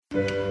I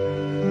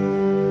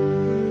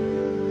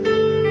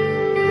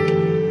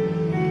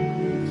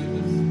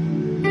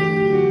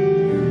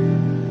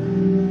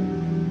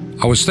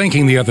was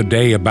thinking the other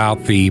day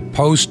about the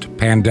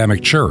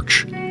post-pandemic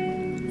church.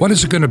 What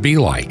is it going to be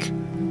like?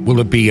 Will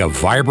it be a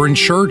vibrant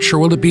church or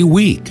will it be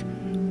weak?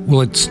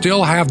 Will it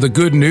still have the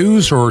good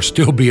news or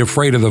still be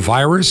afraid of the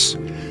virus?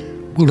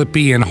 Will it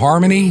be in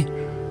harmony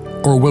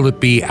or will it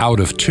be out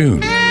of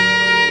tune?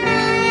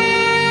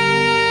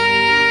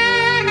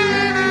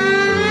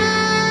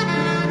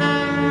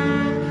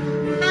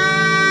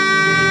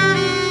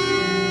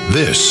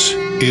 This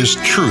is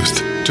Truth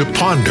to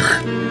Ponder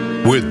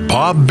with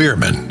Bob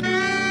Bierman.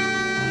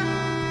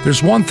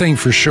 There's one thing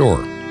for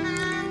sure.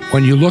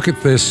 When you look at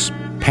this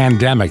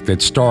pandemic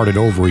that started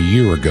over a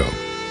year ago,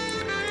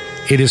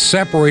 it has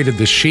separated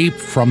the sheep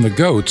from the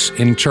goats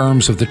in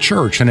terms of the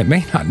church, and it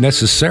may not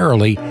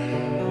necessarily,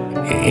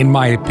 in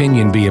my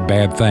opinion, be a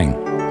bad thing.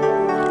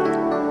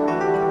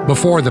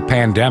 Before the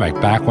pandemic,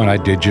 back when I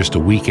did just a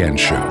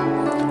weekend show,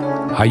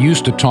 I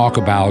used to talk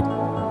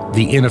about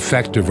the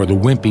ineffective or the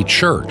wimpy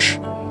church,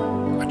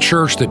 a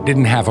church that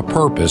didn't have a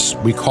purpose.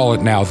 We call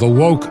it now the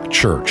woke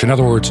church. In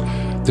other words,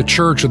 the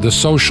church of the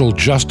social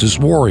justice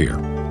warrior.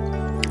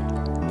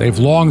 They've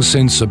long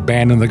since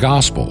abandoned the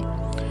gospel.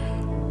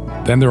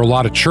 Then there are a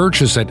lot of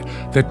churches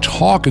that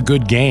talk a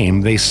good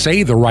game. They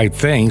say the right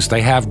things.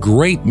 They have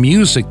great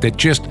music that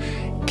just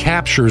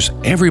captures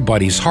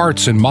everybody's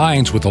hearts and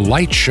minds with a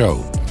light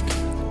show,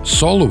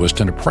 soloist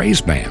and a praise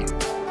band.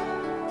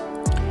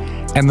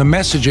 And the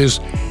message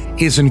is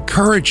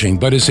encouraging,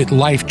 but is it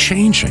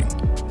life-changing?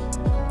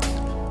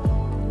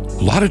 A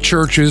lot of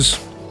churches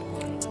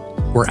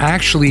were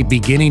actually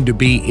beginning to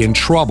be in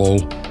trouble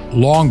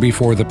long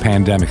before the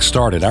pandemic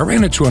started. I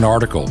ran into an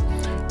article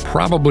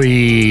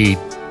probably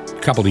a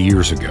couple of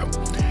years ago,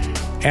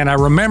 and I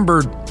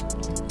remembered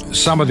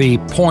some of the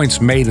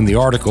points made in the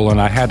article,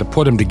 and I had to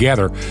put them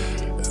together.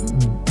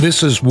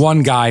 This is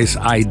one guy's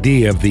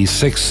idea of the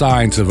 6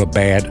 signs of a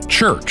bad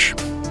church,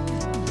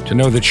 to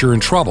know that you're in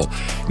trouble.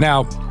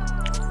 Now,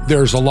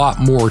 there's a lot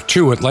more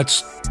to it.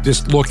 Let's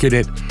just look at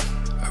it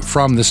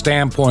from the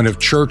standpoint of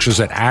churches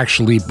that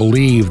actually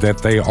believe that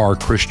they are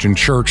Christian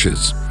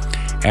churches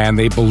and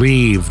they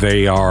believe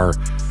they're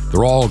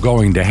all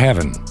going to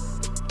heaven.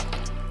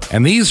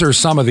 And these are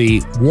some of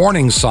the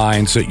warning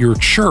signs that your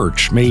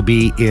church may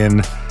be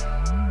in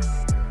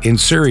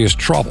serious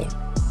trouble.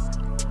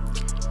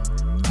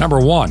 Number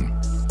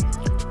 1,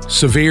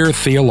 severe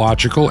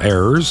theological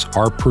errors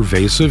are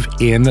pervasive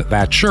in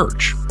that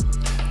church.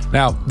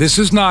 Now, this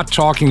is not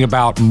talking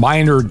about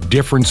minor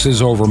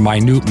differences over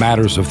minute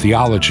matters of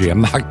theology.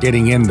 I'm not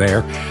getting in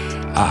there.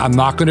 I'm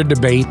not going to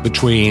debate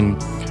between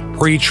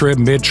pre-trib,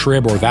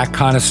 mid-trib, or that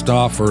kind of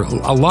stuff, or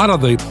a lot of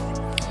the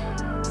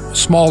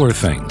smaller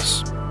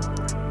things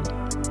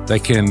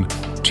that can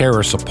tear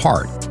us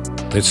apart,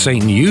 that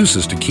Satan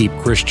uses to keep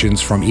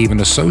Christians from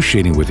even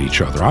associating with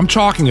each other. I'm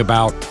talking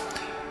about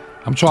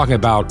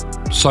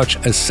such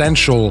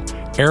essential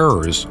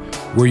errors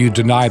where you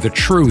deny the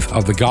truth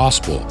of the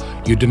gospel.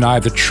 You deny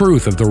the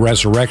truth of the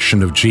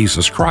resurrection of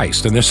Jesus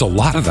Christ. And there's a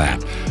lot of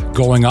that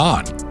going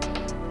on.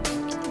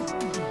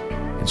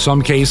 In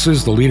some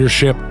cases, the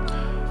leadership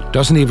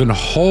doesn't even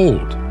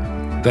hold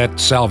that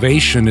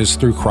salvation is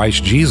through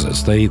Christ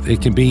Jesus.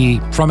 It can be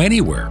from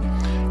anywhere,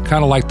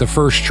 kind of like the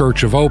First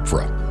Church of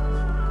Oprah.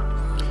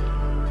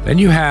 Then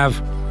you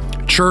have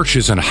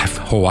churches, and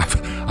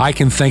I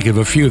can think of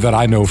a few that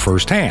I know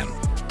firsthand.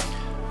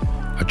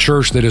 A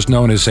church that is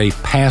known as a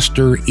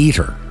pastor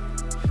eater.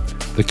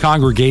 The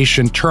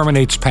congregation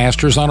terminates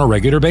pastors on a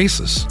regular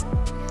basis.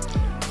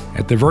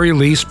 At the very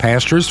least,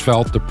 pastors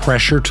felt the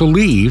pressure to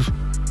leave,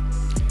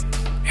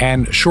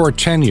 and short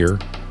tenure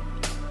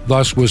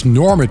thus was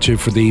normative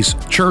for these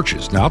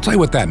churches. Now, I'll tell you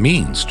what that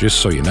means, just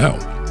so you know.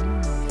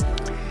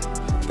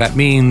 That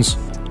means,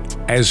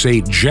 as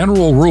a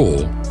general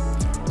rule,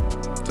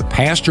 the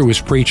pastor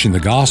was preaching the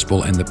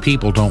gospel and the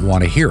people don't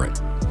want to hear it.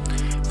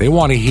 They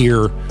want to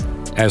hear,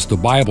 as the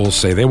Bible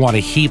say, they want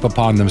to heap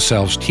upon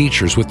themselves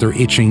teachers with their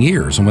itching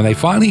ears. And when they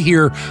finally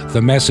hear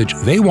the message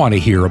they want to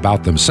hear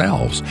about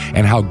themselves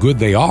and how good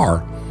they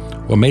are,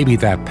 well, maybe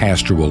that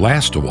pastor will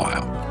last a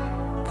while.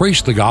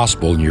 Preach the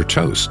gospel and you're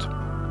toast.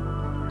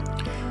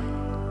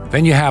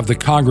 Then you have the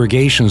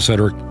congregations that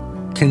are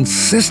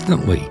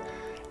consistently,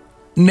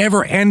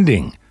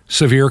 never-ending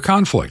severe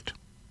conflict.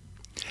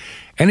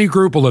 Any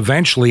group will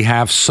eventually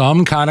have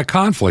some kind of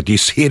conflict. You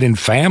see it in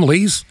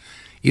families.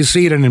 You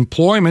see it in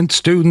employment,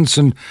 students,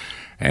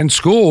 and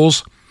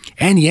schools.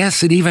 And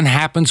yes, it even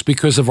happens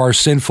because of our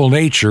sinful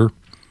nature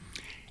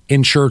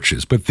in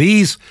churches. But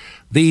these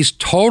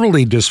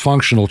totally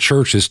dysfunctional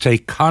churches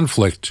take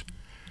conflict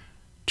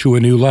to a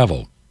new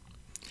level,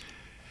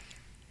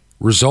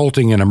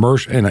 resulting in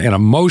an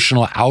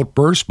emotional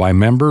outburst by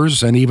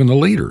members and even the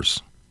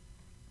leaders.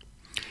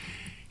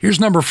 Here's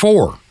number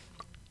 4.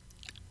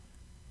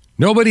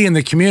 Nobody in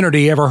the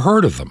community ever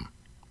heard of them.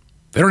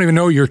 They don't even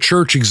know your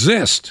church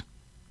exists.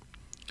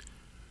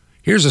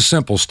 Here's a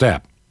simple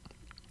step.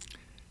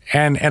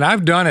 And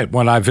I've done it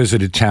when I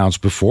visited towns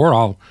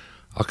before.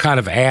 I'll kind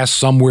of ask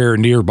somewhere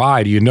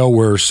nearby, do you know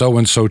where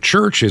so-and-so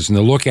church is? And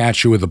they'll look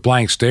at you with a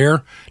blank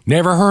stare.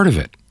 Never heard of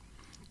it.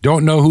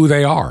 Don't know who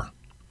they are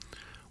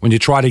when you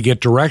try to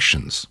get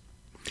directions.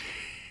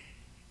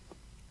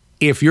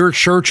 If your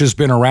church has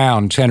been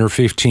around 10 or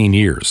 15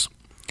 years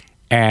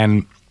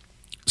and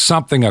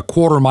something a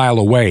quarter mile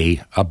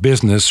away, a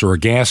business or a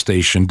gas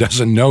station,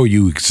 doesn't know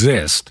you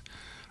exist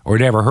or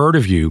never heard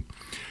of you,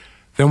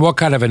 then what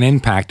kind of an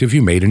impact have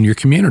you made in your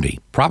community?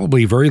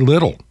 Probably very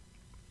little.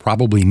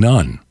 Probably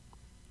none.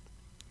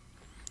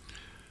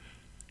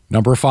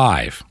 Number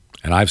 5,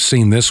 and I've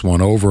seen this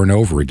one over and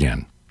over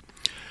again.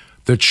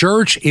 The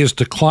church is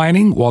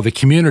declining while the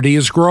community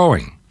is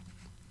growing.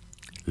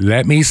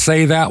 Let me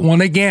say that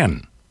one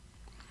again.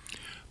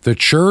 The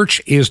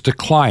church is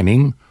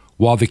declining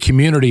while the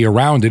community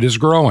around it is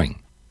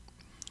growing.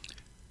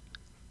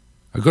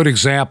 A good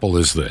example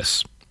is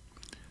this.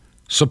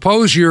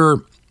 Suppose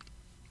you're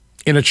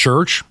in a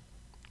church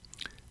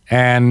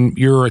and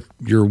your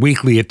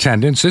weekly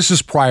attendance, this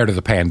is prior to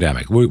the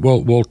pandemic.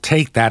 We'll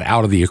take that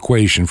out of the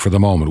equation for the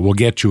moment. We'll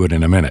get to it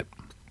in a minute.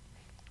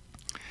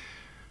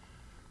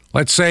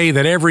 Let's say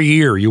that every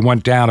year you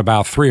went down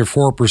about 3 or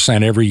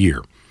 4% every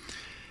year.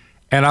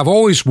 And I've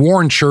always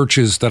warned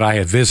churches that I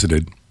have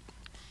visited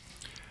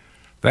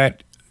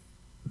that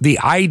the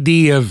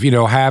idea of,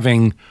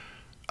 having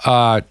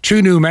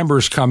 2 new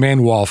members come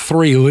in while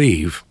 3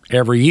 leave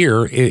every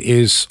year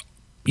is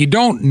you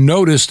don't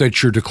notice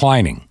that you're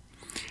declining.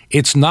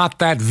 It's not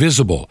that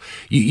visible.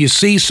 You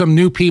see some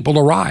new people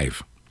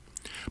arrive,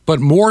 but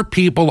more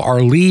people are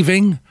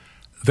leaving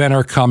than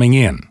are coming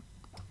in.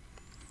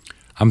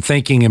 I'm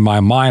thinking in my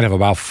mind of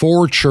about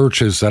 4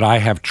 churches that I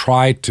have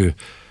tried to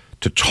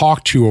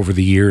talk to over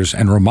the years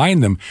and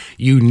remind them,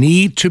 you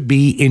need to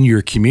be in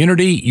your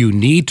community. You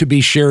need to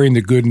be sharing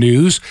the good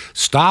news.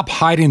 Stop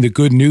hiding the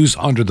good news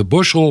under the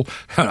bushel,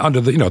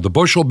 the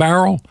bushel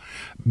barrel.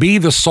 Be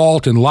the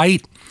salt and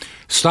light.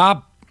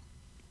 Stop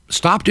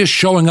just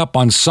showing up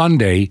on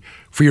Sunday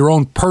for your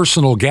own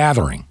personal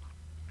gathering.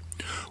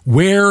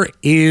 Where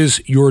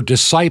is your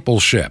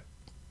discipleship?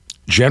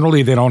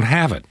 Generally, they don't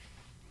have it.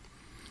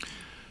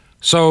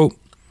 So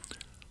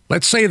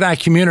let's say that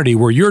community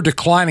where you're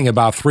declining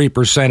about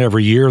 3%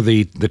 every year,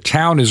 the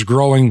town is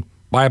growing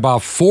by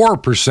about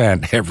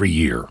 4% every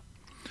year.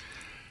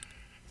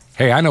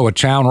 Hey, I know a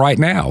town right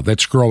now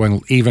that's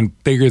growing even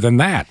bigger than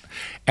that.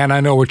 And I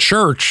know a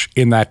church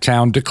in that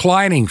town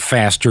declining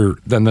faster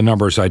than the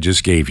numbers I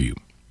just gave you.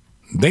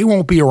 They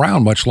won't be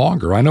around much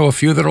longer. I know a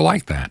few that are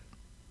like that.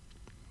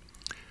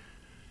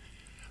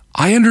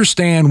 I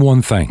understand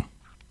one thing.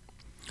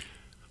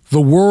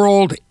 The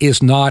world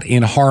is not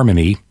in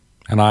harmony,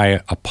 and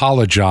I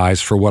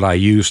apologize for what I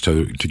used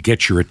to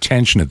get your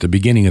attention at the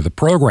beginning of the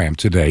program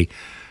today,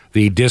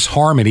 the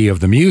disharmony of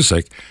the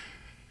music.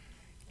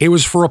 It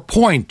was for a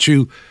point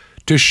to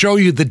show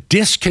you the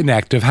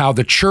disconnect of how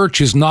the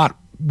church is not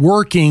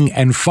working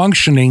and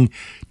functioning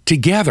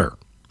together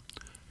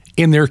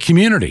in their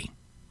community.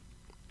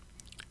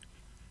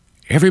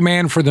 Every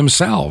man for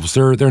themselves.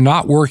 They're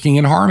not working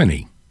in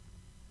harmony.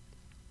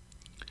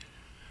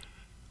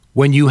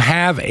 When you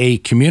have a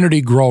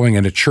community growing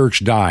and a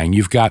church dying,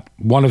 you've got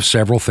one of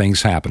several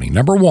things happening.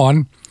 Number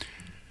 1,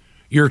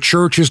 your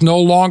church is no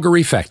longer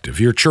effective.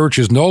 Your church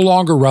is no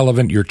longer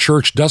relevant. Your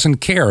church doesn't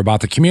care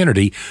about the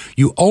community.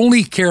 You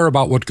only care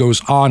about what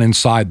goes on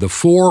inside the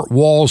 4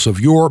 walls of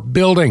your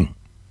building.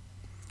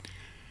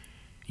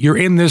 You're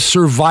in this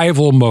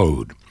survival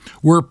mode.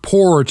 We're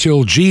poor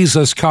till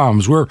Jesus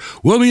comes. We'll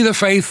be the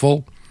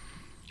faithful.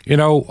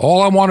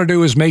 All I want to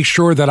do is make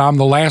sure that I'm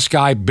the last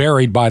guy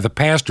buried by the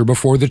pastor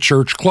before the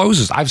church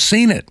closes. I've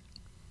seen it.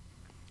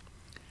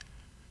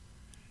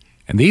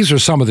 And these are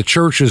some of the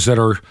churches that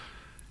are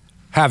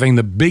having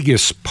the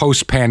biggest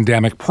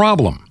post-pandemic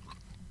problem.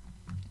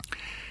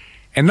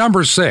 And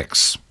number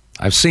 6,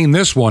 I've seen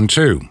this one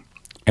too,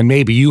 and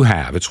maybe you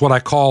have. It's what I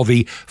call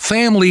the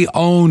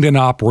family-owned and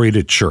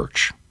operated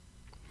church,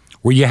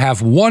 where you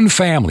have one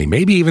family,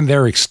 maybe even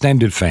their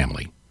extended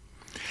family,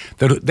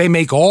 that they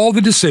make all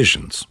the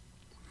decisions.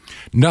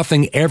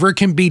 Nothing ever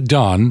can be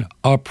done,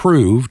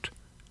 approved,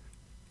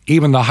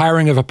 even the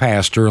hiring of a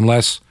pastor,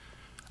 unless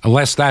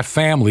that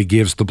family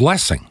gives the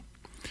blessing.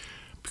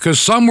 Because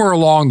somewhere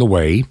along the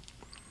way,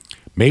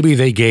 maybe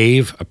they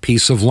gave a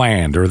piece of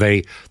land, or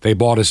they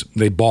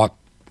bought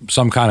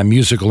some kind of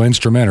musical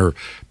instrument, or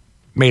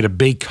made a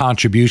big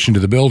contribution to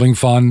the building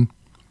fund,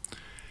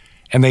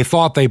 and they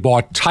thought they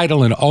bought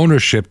title and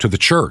ownership to the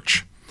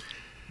church.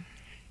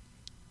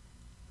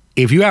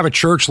 If you have a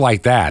church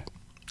like that,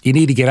 you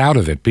need to get out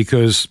of it,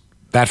 because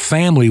that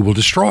family will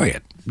destroy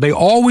it. They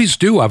always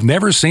do. I've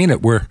never seen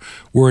it where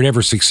it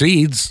ever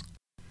succeeds.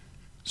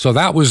 So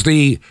that was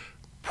the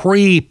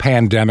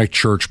pre-pandemic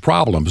church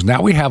problems.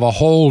 Now we have a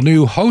whole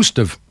new host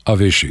of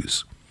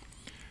issues.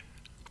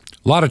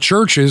 A lot of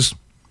churches,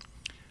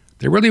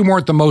 they really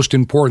weren't the most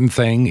important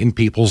thing in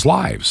people's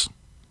lives.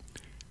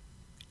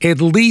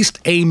 At least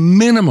a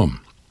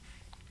minimum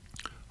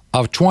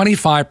of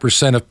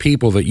 25% of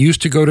people that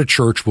used to go to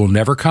church will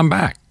never come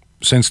back.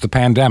 since the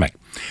pandemic.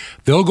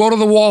 They'll go to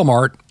the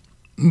Walmart.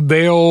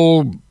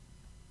 They'll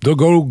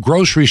go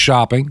grocery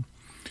shopping.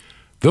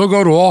 They'll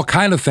go to all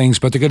kind of things,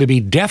 but they're going to be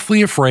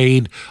deathly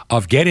afraid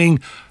of getting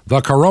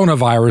the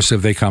coronavirus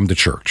if they come to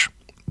church.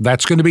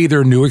 That's going to be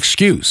their new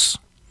excuse.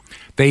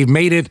 They've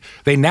made it,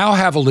 they now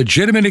have a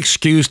legitimate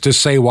excuse to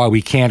say why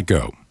we can't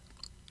go.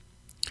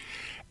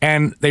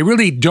 And they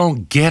really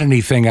don't get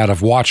anything out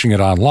of watching it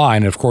online.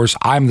 And of course,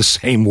 I'm the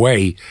same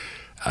way.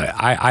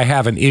 I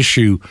have an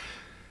issue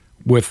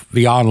with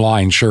the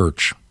online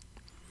church.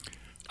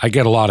 I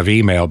get a lot of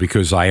email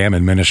because I am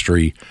in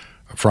ministry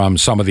from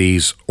some of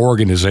these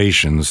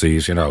organizations,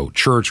 these,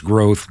 church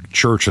growth,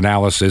 church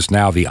analysis,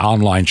 now the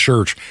online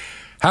church,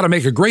 how to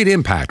make a great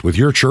impact with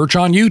your church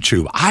on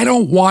YouTube. I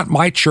don't want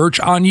my church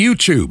on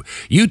YouTube.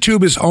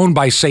 YouTube is owned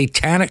by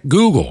satanic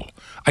Google.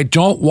 I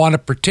don't want to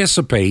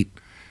participate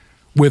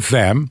with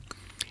them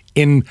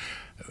in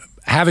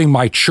having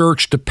my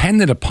church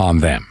dependent upon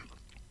them.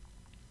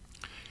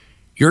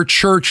 Your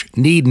church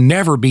need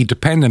never be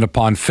dependent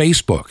upon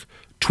Facebook,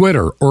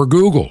 Twitter, or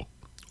Google,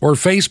 or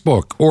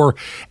Facebook, or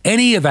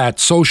any of that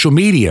social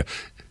media.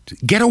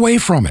 Get away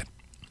from it.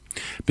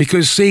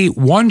 Because, see,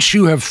 once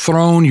you have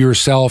thrown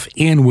yourself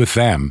in with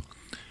them,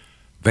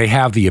 they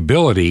have the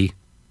ability,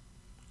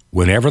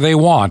 whenever they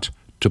want,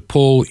 to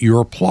pull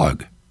your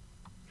plug.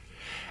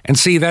 And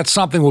see, that's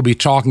something we'll be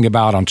talking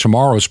about on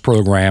tomorrow's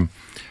program,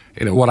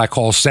 what I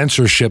call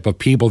censorship of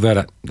people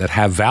that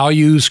have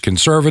values,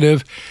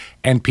 conservative,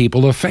 and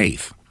people of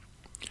faith.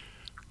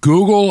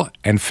 Google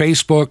and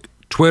Facebook,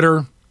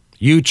 Twitter,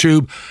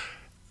 YouTube,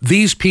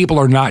 these people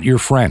are not your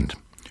friend.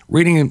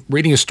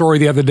 Reading a story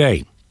the other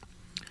day,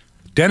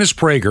 Dennis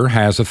Prager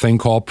has a thing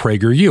called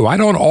PragerU. I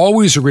don't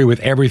always agree with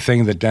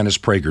everything that Dennis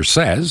Prager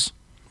says,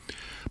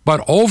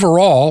 but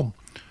overall,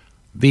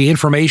 the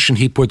information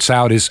he puts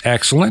out is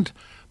excellent,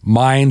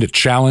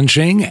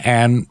 mind-challenging,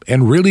 and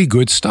really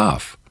good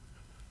stuff.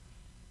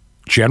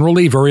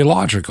 Generally very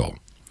logical.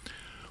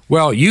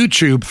 Well,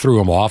 YouTube threw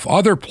him off.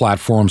 Other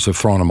platforms have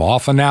thrown him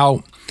off. And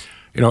now,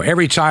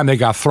 every time they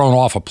got thrown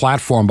off a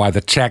platform by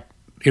the tech,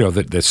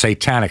 the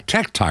satanic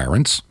tech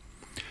tyrants,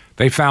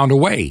 they found a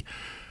way.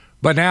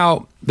 But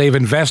now they've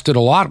invested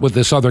a lot with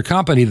this other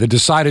company that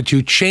decided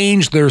to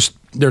change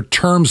their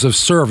terms of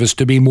service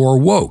to be more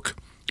woke,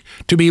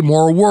 to be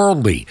more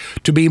worldly,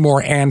 to be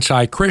more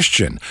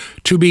anti-Christian,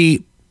 to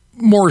be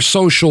more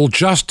social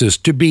justice,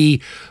 to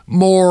be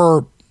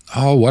more,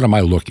 what am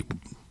I looking?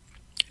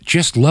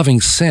 Just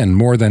loving sin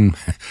more than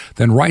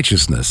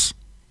righteousness.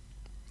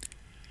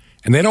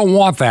 And they don't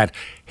want that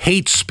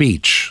hate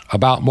speech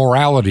about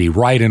morality,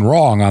 right and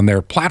wrong on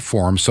their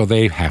platform, so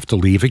they have to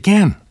leave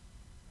again.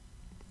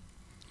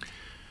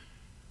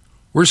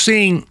 We're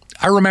seeing,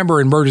 I remember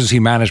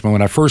emergency management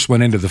when I first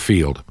went into the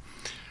field.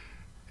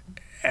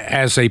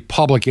 As a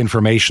public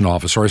information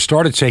officer, I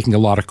started taking a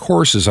lot of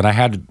courses, and I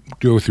had to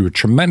go through a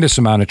tremendous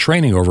amount of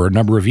training over a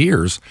number of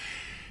years.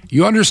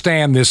 You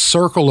understand this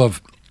circle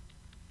of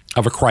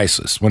a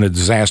crisis when a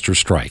disaster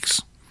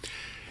strikes.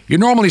 You're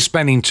normally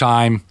spending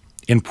time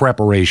in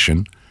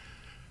preparation.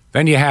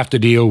 Then you have to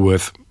deal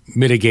with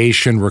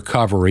mitigation,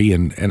 recovery,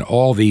 and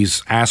all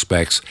these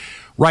aspects.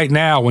 Right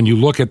now, when you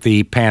look at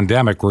the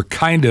pandemic, we're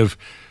kind of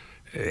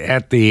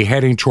at the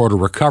heading toward a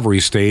recovery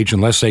stage,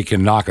 unless they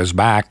can knock us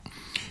back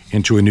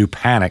into a new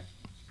panic.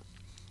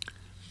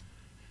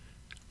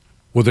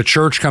 Will the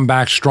church come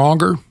back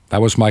stronger?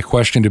 That was my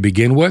question to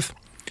begin with.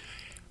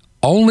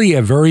 Only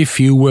a very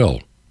few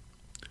will.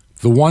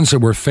 The ones that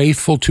were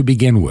faithful to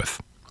begin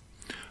with.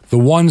 The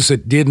ones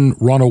that didn't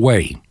run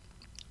away.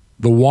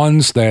 The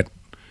ones that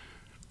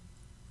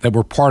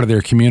were part of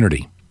their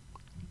community.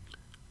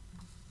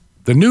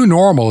 The new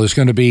normal is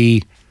going to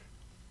be,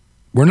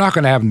 we're not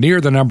going to have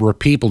near the number of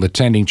people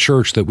attending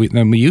church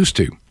than we used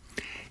to.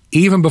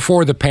 Even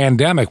before the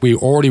pandemic, we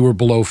already were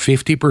below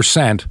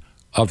 50%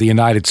 of the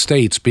United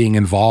States being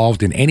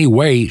involved in any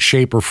way,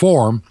 shape, or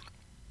form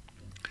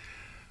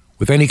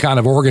with any kind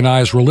of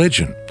organized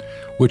religion,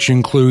 which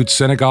includes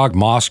synagogue,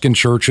 mosque, and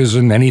churches,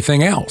 and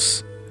anything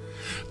else.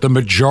 The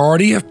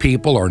majority of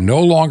people are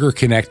no longer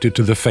connected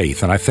to the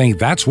faith, and I think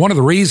that's one of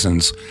the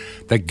reasons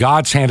that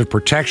God's hand of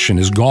protection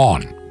is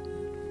gone.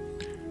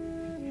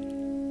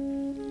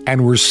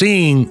 And we're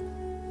seeing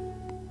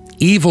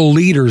evil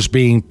leaders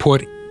being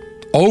put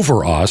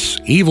over us,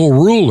 evil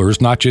rulers,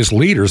 not just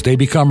leaders, they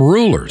become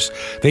rulers.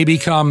 They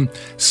become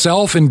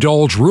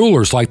self-indulged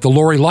rulers like the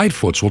Lori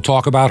Lightfoots. We'll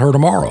talk about her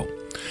tomorrow.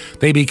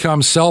 They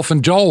become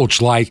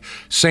self-indulged like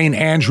St.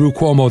 Andrew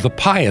Cuomo the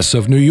Pious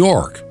of New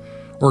York,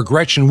 or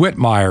Gretchen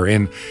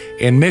Whitmire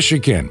in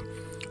Michigan,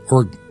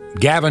 or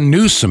Gavin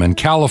Newsom in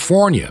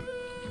California,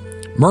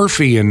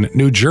 Murphy in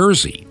New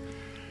Jersey.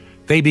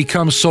 They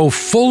become so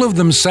full of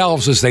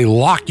themselves as they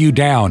lock you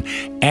down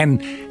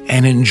and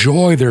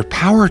enjoy their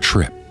power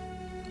trip.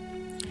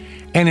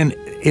 And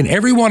in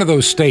every one of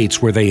those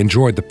states where they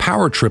enjoyed the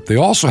power trip, they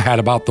also had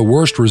about the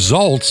worst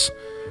results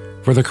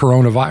for the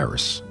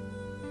coronavirus.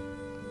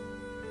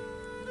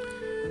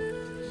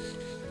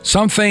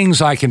 Some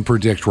things I can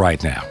predict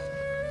right now.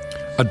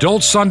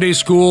 Adult Sunday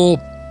school,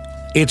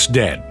 it's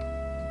dead.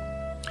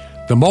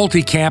 The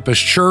multi-campus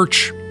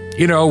church,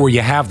 where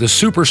you have the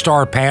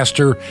superstar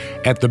pastor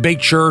at the big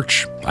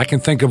church. I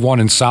can think of one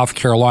in South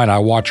Carolina I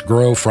watched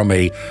grow from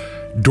a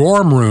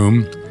dorm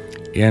room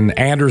in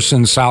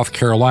Anderson, South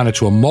Carolina,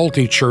 to a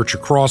multi-church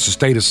across the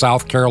state of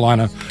South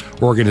Carolina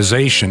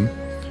organization.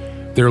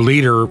 Their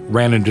leader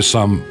ran into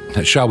some,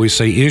 shall we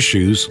say,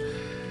 issues,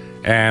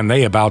 and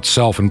they about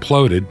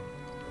self-imploded.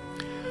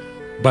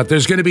 But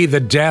there's going to be the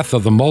death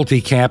of the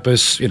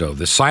multi-campus, the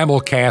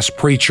simulcast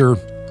preacher,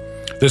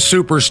 the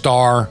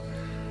superstar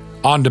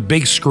on the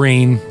big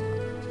screen.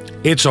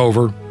 It's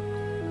over.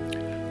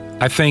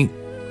 I think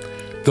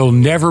they'll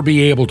never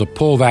be able to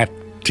pull that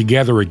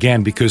together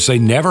again because they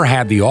never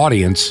had the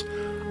audience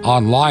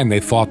online they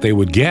thought they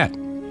would get.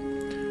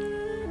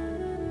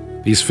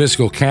 These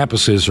physical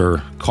campuses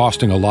are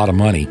costing a lot of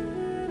money.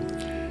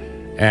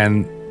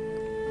 And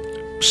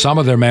some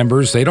of their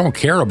members, they don't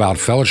care about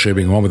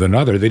fellowshipping one with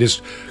another. They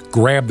just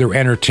grab their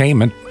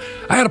entertainment.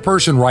 I had a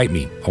person write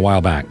me a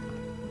while back.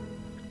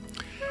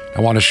 I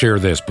want to share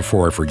this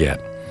before I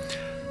forget.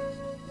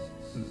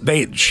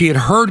 She had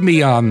heard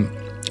me on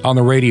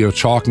the radio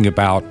talking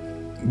about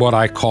what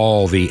I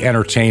call the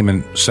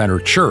entertainment center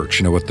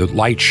church, with the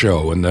light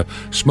show and the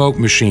smoke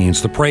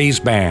machines, the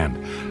praise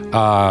band,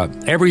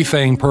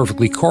 everything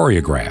perfectly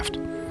choreographed.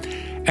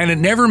 And it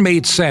never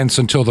made sense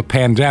until the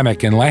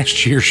pandemic. And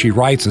last year she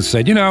writes and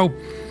said,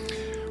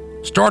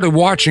 started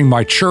watching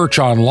my church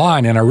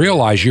online and I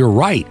realized you're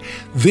right.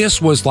 This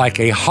was like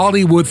a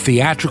Hollywood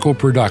theatrical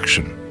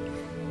production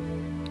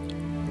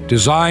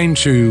designed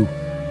to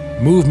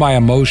move my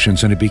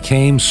emotions, and it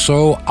became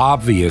so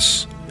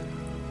obvious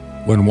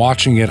when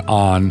watching it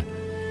on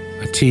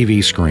a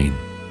TV screen.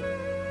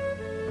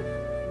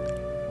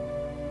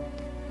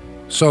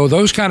 So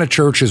those kind of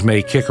churches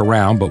may kick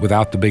around, but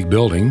without the big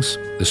buildings.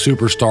 The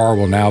superstar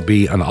will now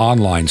be an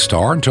online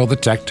star until the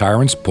tech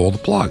tyrants pull the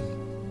plug.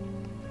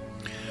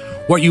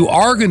 What you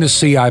are going to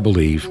see, I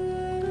believe,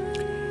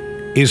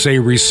 is a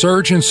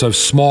resurgence of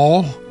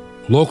small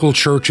local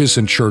churches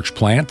and church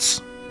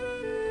plants.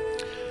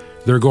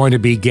 They're going to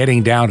be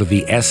getting down to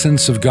the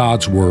essence of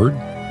God's Word.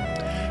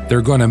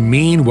 They're going to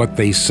mean what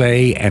they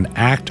say and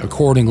act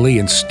accordingly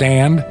and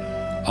stand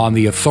on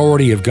the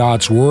authority of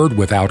God's Word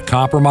without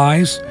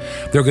compromise.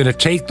 They're going to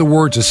take the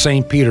words of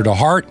St. Peter to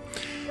heart,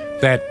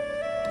 that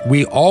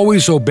we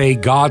always obey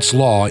God's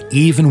law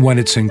even when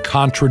it's in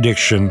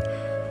contradiction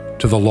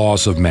to the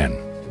laws of men.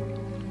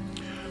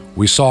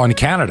 We saw in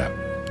Canada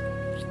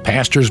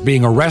pastors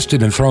being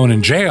arrested and thrown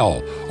in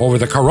jail over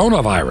the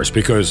coronavirus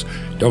because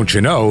don't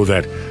you know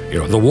that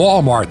the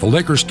Walmart, the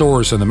liquor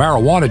stores, and the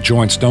marijuana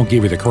joints don't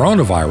give you the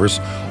coronavirus.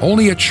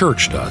 Only a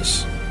church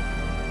does.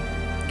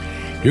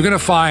 You're going to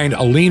find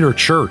a leaner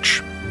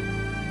church.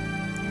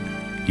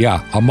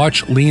 Yeah, a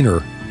much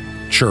leaner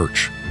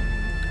church.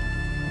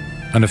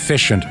 An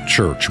efficient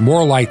church,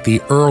 more like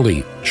the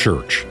early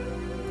church.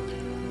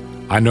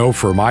 I know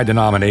for my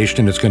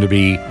denomination it's going to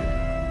be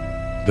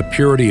the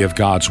purity of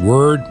God's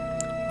Word,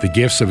 the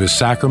gifts of His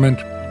sacrament.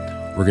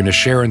 We're going to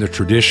share in the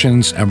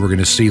traditions, and we're going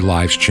to see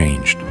lives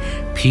changed.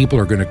 People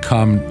are going to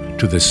come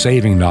to the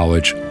saving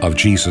knowledge of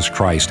Jesus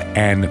Christ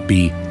and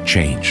be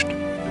changed.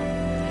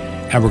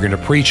 And we're going to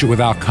preach it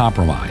without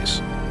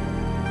compromise.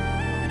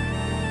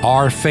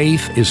 Our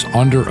faith is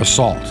under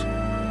assault.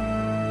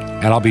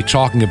 And I'll be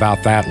talking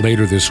about that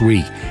later this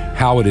week,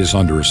 how it is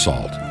under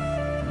assault.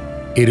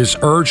 It is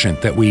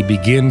urgent that we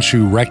begin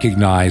to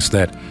recognize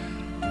that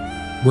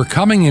we're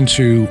coming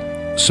into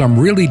some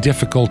really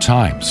difficult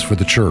times for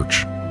the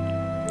church.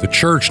 The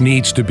church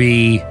needs to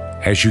be,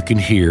 as you can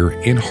hear,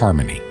 in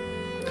harmony.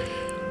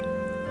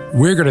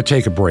 We're going to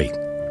take a break.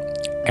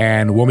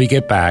 And when we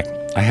get back,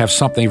 I have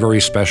something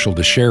very special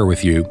to share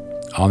with you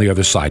on the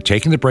other side.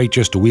 Taking the break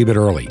just a wee bit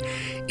early.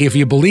 If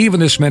you believe in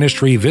this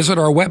ministry, visit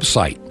our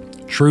website,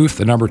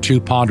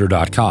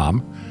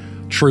 truth2ponder.com,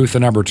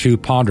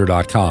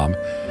 truth2ponder.com.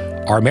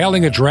 Our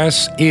mailing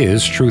address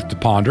is Truth to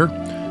Ponder,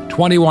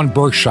 21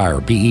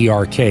 Berkshire,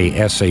 Berkshire,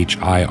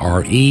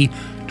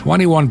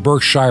 21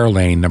 Berkshire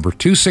Lane, number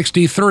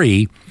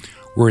 263.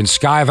 We're in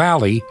Sky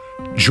Valley,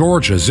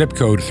 Georgia, zip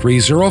code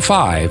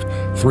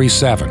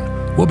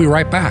 30537. We'll be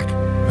right back.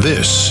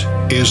 This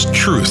is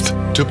Truth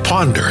to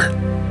Ponder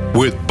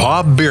with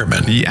Bob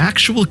Bierman. The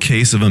actual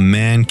case of a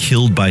man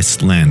killed by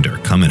slander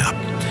coming up.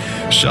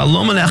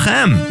 Shalom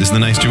Aleichem. This is the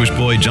nice Jewish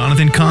boy,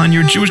 Jonathan Kahn,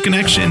 your Jewish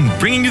connection,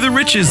 bringing you the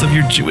riches of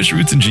your Jewish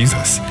roots in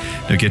Jesus.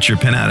 Now get your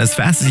pen out as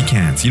fast as you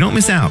can so you don't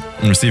miss out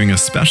on receiving a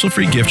special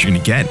free gift you're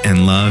going to get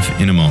and love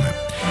in a moment.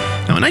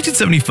 Now, in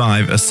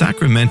 1975, a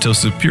Sacramento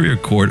Superior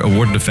Court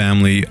awarded a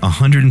family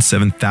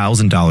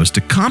 $107,000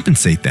 to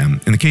compensate them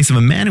in the case of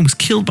a man who was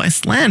killed by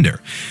slander.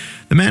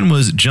 The man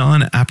was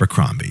John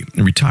Abercrombie,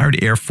 a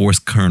retired Air Force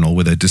colonel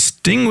with a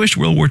distinguished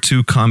World War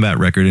II combat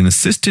record, an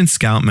assistant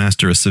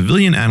scoutmaster, a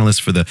civilian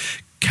analyst for the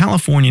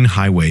Californian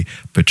Highway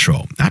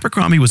Patrol.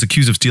 Abercrombie was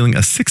accused of stealing a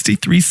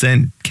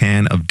 63-cent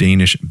can of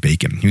Danish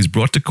bacon. He was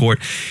brought to court.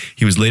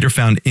 He was later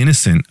found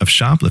innocent of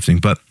shoplifting,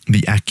 but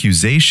The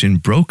accusation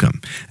broke him.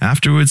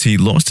 Afterwards, he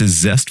lost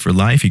his zest for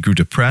life. He grew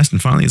depressed,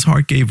 and finally his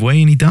heart gave way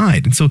and he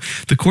died. And so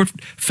the court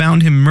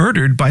found him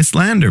murdered by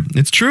slander.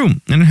 It's true,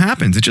 and it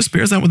happens. It just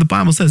bears out what the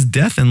Bible says.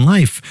 Death and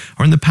life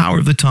are in the power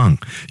of the tongue.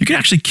 You can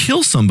actually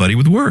kill somebody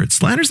with words.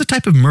 Slander is a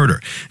type of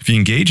murder. If you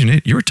engage in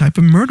it, you're a type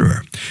of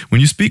murderer.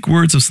 When you speak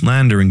words of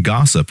slander and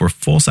gossip or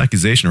false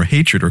accusation or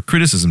hatred or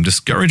criticism,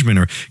 discouragement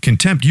or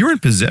contempt, you're in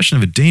possession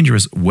of a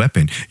dangerous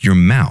weapon, your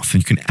mouth,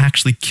 and you can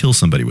actually kill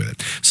somebody with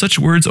it. Such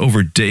words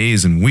over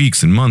days and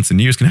weeks and months and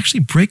years can actually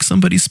break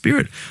somebody's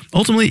spirit,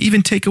 ultimately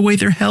even take away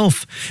their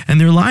health and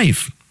their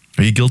life.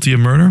 Are you guilty of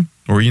murder,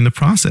 or are you in the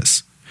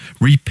process?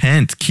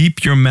 Repent.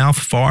 Keep your mouth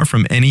far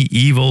from any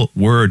evil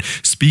word.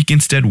 Speak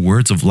instead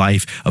words of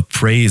life, of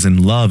praise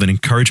and love and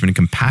encouragement and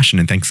compassion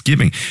and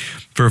thanksgiving.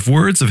 For if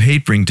words of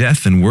hate bring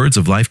death, then words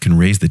of life can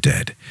raise the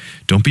dead.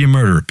 Don't be a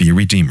murderer, be a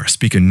redeemer.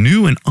 Speak a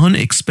new and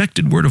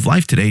unexpected word of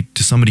life today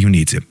to somebody who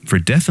needs it. For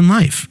death and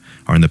life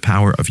are in the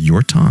power of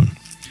your tongue.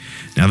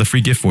 Now the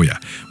free gift for you.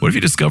 What if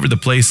you discovered the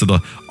place of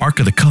the Ark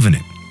of the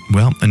Covenant?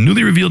 Well, a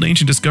newly revealed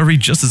ancient discovery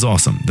just as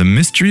awesome. The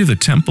mystery of the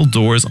temple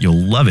doors. You'll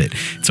love it.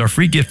 It's our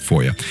free gift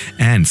for you.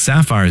 And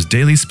Sapphire's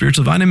daily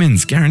spiritual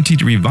vitamins, guaranteed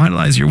to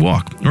revitalize your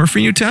walk. Or a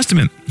free New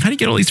Testament. How do you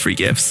get all these free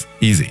gifts?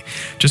 Easy.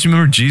 Just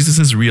remember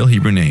Jesus' real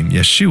Hebrew name,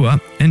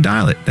 Yeshua, and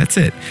dial it. That's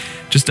it.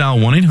 Just dial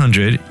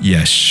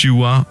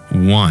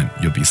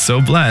 1-800-YESHUA-1. You'll be so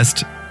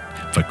blessed.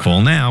 But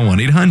call now,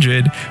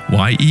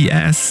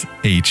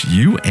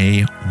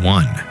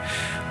 1-800-YESHUA-1.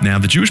 Now,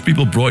 the Jewish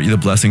people brought you the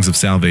blessings of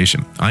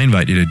salvation. I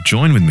invite you to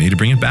join with me to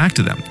bring it back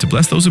to them, to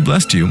bless those who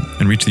blessed you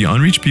and reach the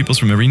unreached peoples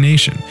from every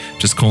nation.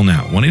 Just call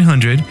now,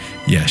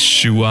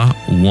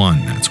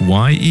 1-800-YESHUA-1. That's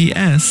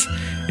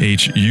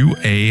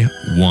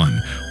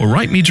YESHUA-1. Or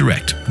write me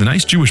direct, The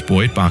Nice Jewish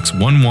Boy, at Box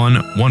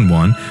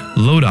 1111,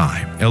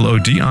 Lodi,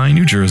 Lodi,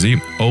 New Jersey,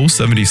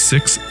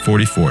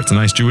 07644. It's a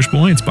Nice Jewish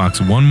Boy. It's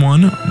Box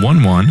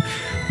 1111,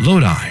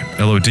 Lodi,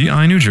 Lodi,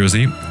 New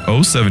Jersey,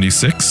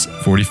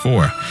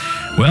 07644.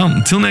 Well,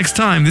 until next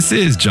time, this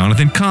is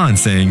Jonathan Kahn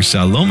saying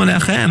Shalom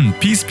Aleichem.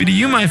 Peace be to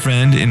you, my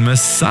friend, in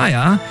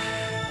Messiah,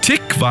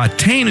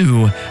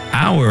 Tikvatenu,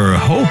 our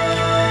hope.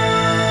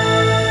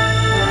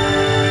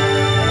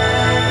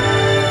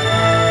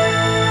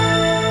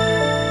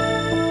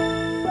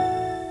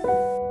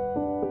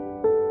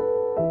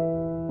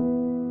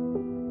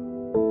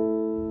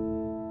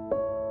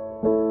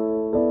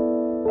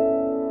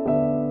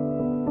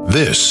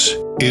 This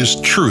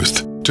is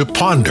Truth to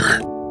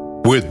Ponder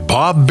with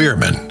Bob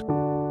Bierman.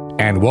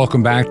 And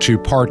welcome back to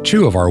part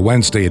 2 of our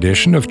Wednesday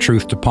edition of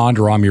Truth to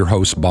Ponder. I'm your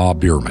host, Bob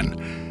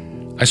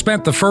Bierman. I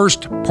spent the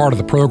first part of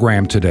the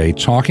program today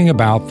talking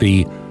about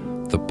the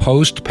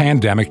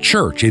post-pandemic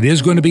church. It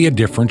is going to be a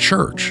different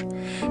church.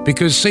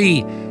 Because,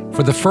 see,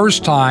 for the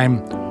first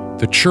time,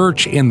 the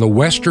church in the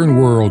Western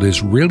world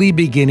is really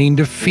beginning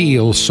to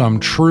feel some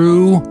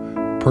true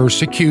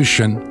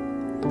persecution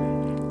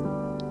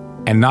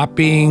and not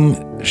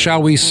being,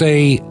 shall we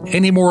say,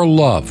 any more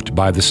loved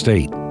by the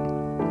state.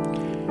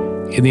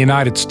 In the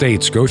United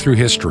States, go through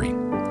history.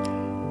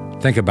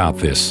 Think about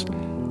this.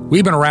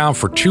 We've been around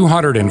for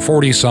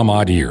 240 some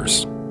odd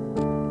years.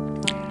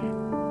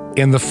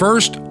 In the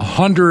first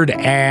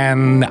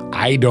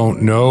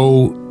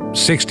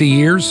 60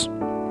 years,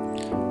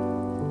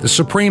 the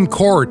Supreme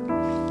Court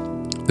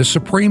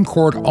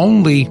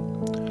only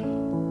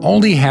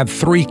had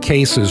 3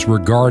 cases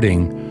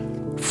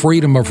regarding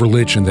freedom of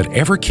religion that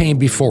ever came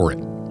before it.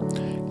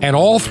 And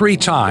all 3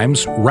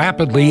 times,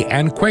 rapidly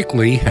and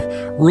quickly,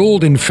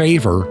 ruled in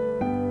favor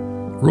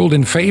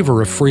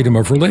of freedom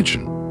of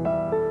religion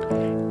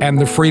and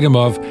the freedom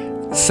of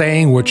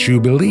saying what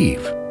you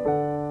believe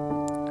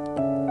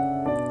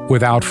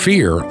without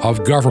fear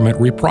of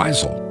government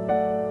reprisal.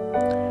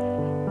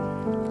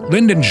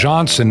 Lyndon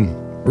Johnson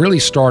really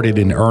started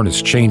in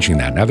earnest changing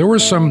that. Now, there were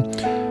some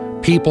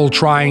people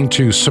trying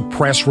to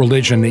suppress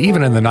religion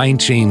even in the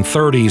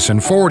 1930s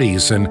and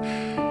 40s, and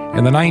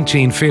in the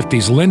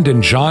 1950s,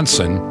 Lyndon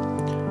Johnson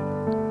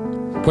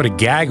put a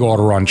gag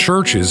order on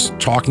churches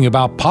talking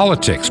about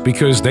politics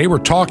because they were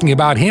talking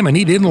about him and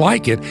he didn't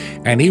like it.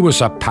 And he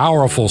was a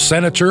powerful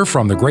senator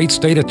from the great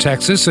state of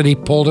Texas, and he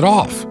pulled it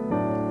off.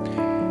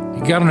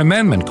 He got an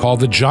amendment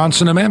called the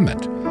Johnson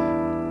Amendment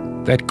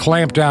that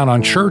clamped down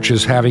on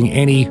churches having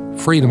any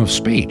freedom of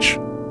speech.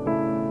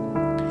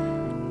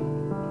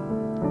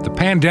 The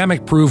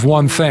pandemic proved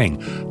one thing.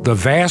 The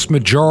vast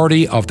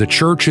majority of the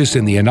churches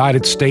in the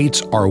United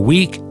States are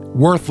weak,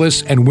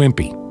 worthless, and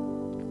wimpy.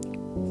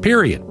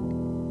 Period.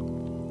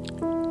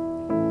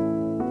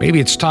 Maybe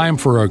it's time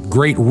for a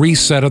great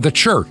reset of the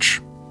church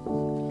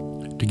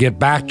to get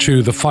back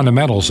to the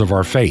fundamentals of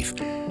our faith.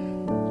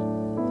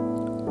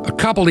 A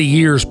couple of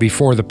years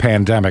before the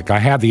pandemic, I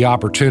had the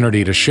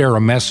opportunity to share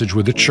a message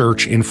with the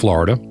church in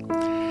Florida.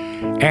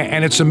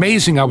 And it's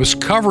amazing. I was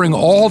covering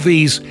all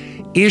these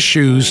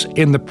issues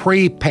in the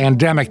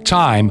pre-pandemic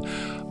time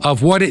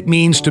of what it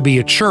means to be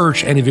a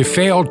church, and if you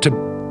fail to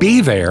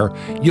be there,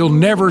 you'll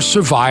never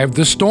survive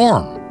the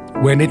storm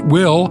when it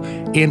will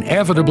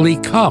inevitably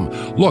come.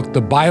 Look,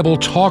 the Bible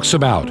talks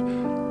about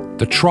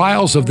The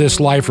trials of this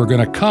life are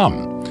going to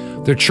come.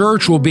 The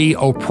church will be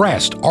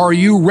oppressed. Are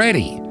you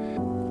ready?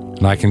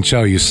 And I can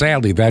tell you,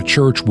 sadly, that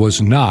church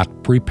was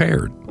not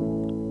prepared.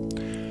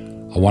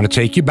 I want to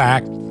take you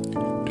back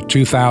to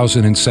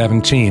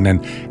 2017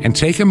 and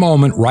take a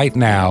moment right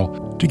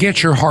now to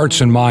get your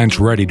hearts and minds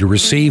ready to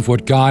receive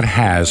what God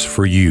has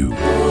for you.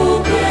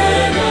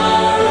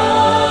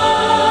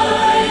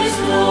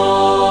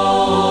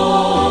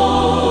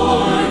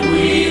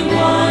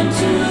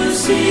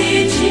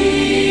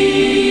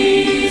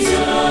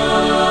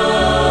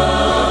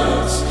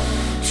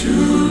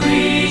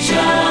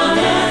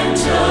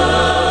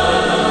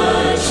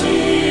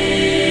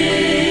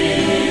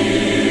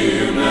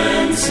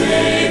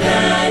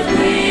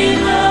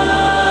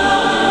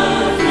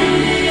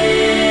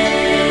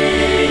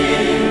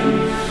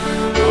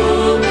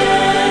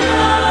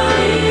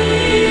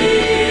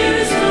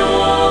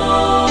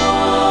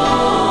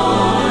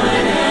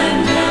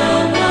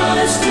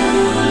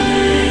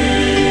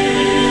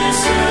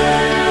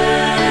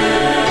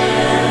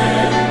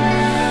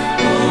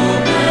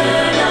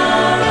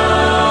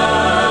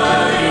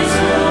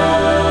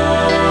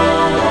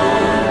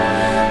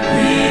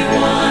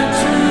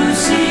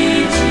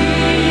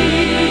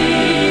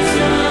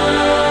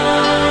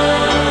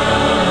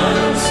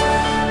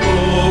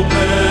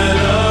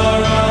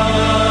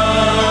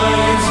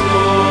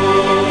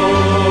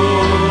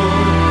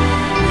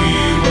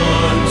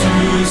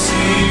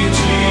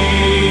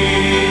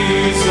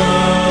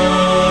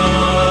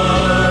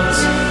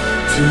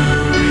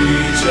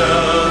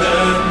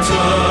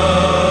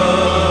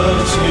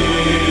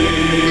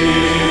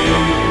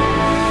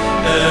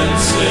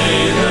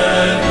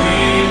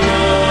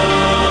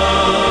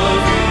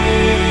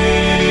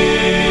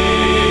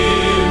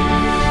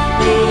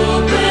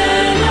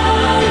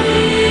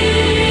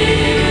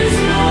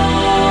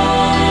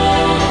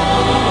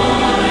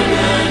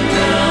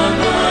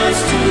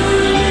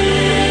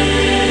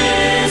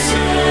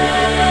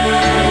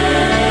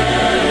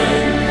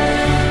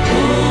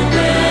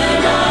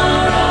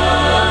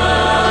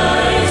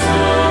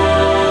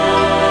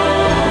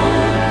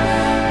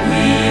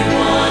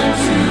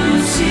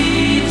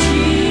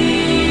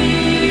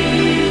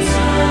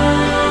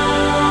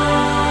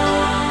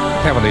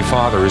 Heavenly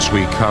Father, as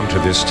we come to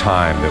this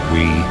time that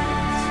we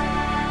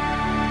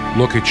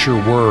look at your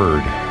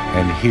word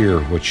and hear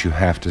what you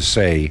have to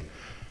say,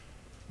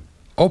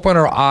 open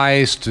our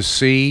eyes to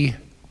see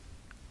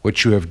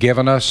what you have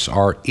given us,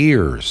 our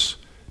ears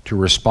to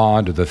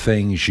respond to the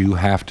things you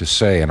have to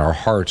say, and our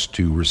hearts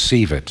to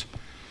receive it.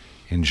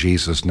 In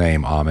Jesus'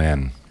 name,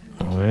 amen.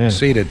 Amen.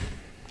 Seated.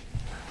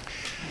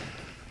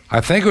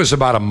 I think it was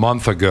about a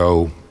month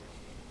ago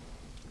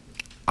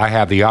I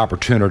had the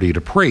opportunity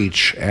to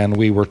preach, and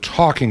we were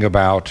talking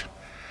about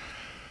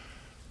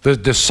the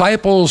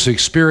disciples'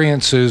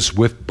 experiences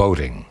with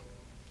boating.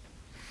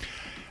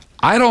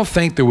 I don't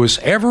think there was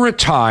ever a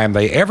time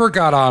they ever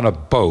got on a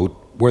boat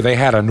where they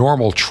had a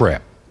normal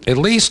trip. At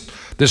least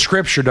the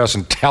scripture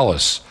doesn't tell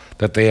us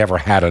that they ever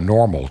had a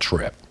normal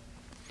trip.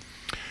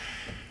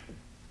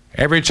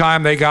 Every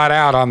time they got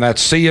out on that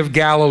Sea of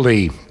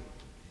Galilee,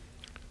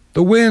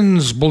 the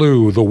winds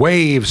blew, the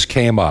waves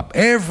came up,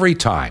 every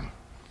time.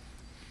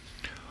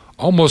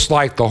 Almost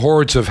like the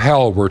hordes of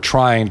hell were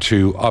trying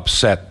to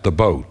upset the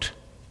boat.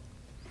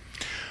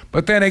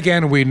 But then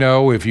again, we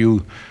know if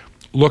you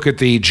look at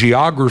the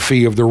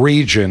geography of the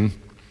region,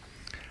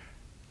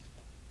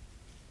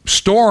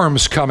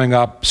 storms coming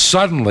up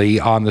suddenly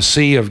on the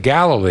Sea of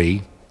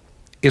Galilee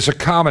is a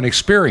common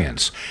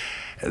experience.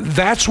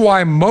 That's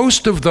why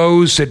most of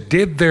those that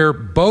did their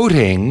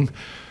boating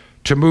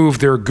to move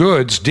their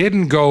goods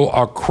didn't go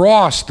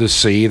across the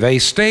sea. They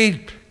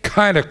stayed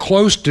kind of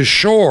close to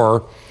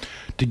shore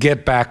to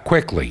get back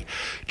quickly.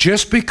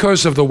 Just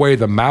because of the way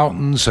the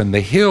mountains and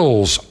the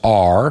hills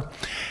are,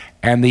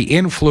 and the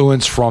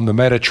influence from the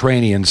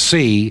Mediterranean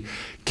Sea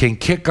can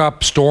kick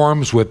up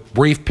storms with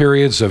brief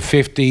periods of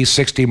 50,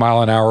 60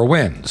 mile an hour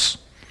winds.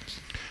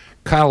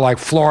 Kind of like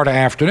Florida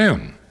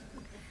afternoon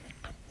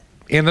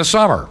in the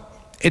summer.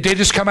 They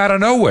just come out of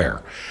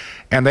nowhere.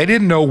 And they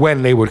didn't know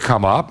when they would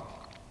come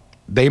up.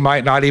 They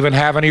might not even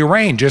have any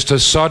rain, just a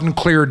sudden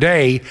clear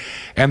day,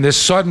 and this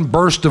sudden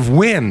burst of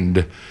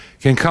wind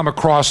can come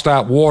across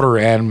that water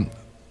and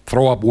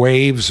throw up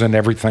waves and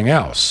everything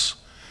else.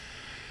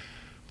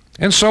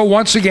 And so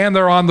once again,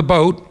 they're on the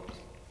boat.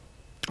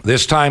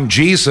 This time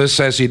Jesus,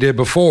 as he did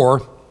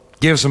before,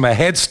 gives them a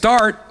head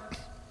start.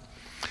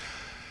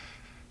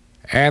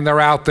 And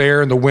they're out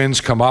there and the winds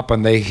come up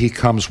and he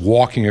comes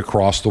walking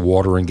across the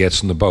water and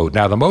gets in the boat.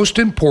 Now, the most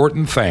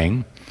important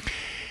thing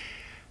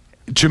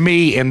to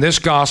me in this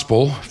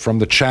gospel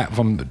from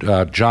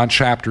John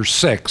chapter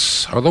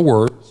 6 are the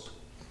words.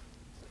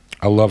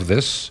 I love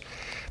this.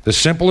 The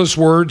simplest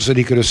words that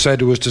he could have said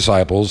to his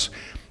disciples,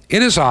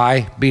 "It is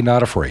I, be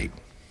not afraid."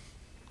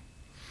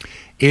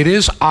 It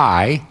is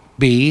I,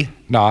 be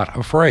not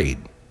afraid.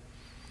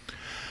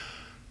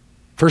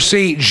 For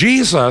see,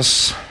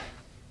 Jesus,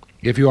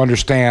 if you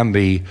understand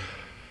the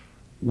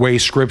way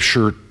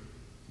Scripture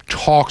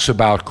talks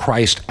about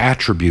Christ's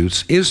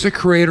attributes, is the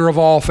creator of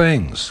all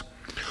things.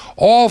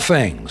 All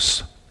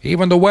things,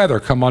 even the weather,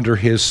 come under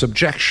his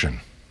subjection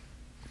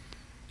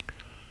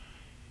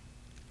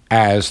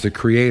as the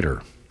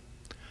creator.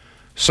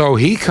 So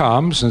he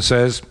comes and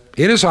says,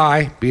 "It is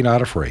I, be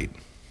not afraid."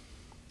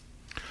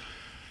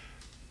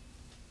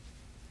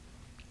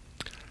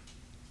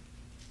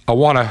 I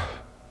want to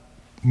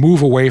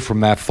move away from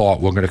that thought.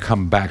 We're going to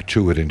come back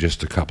to it in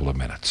just a couple of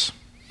minutes,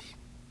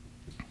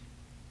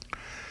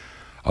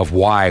 of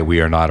why we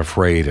are not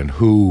afraid and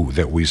who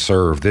that we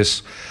serve.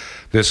 This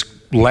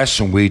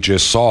lesson we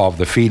just saw of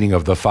the feeding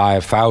of the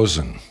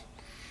 5,000.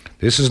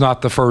 This is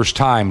not the first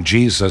time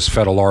Jesus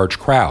fed a large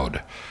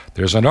crowd.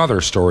 There's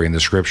another story in the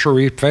scripture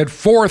where he fed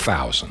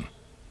 4,000.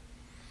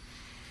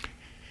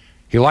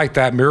 He liked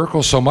that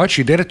miracle so much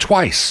he did it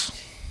twice.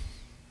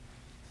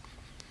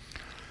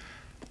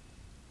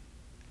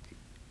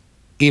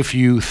 If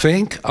you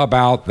think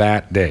about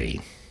that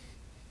day,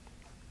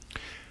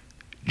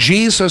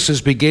 Jesus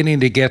is beginning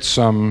to get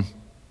some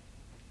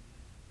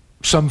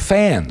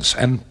fans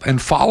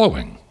and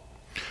following.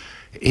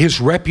 His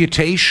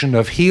reputation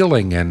of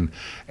healing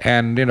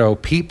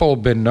and people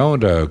have been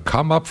known to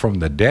come up from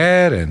the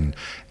dead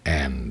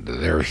and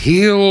they're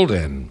healed,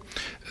 and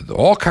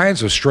all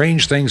kinds of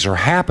strange things are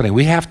happening.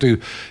 We have to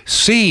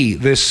see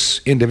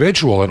this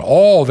individual and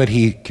all that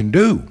he can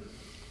do.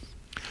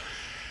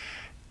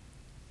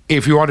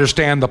 If you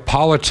understand the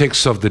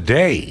politics of the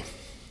day,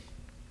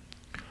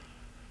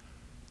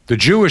 the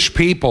Jewish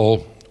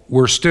people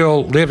were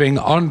still living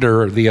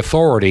under the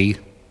authority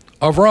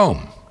of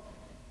Rome.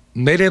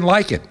 And they didn't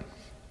like it.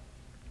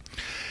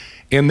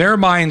 In their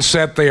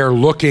mindset, they are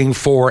looking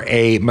for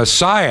a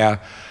Messiah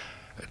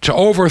to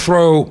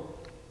overthrow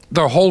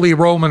the Holy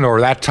Roman,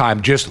 or that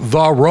time just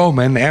the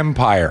Roman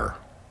Empire,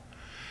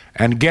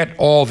 and get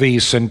all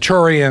these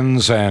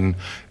centurions and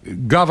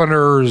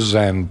governors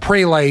and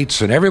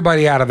prelates and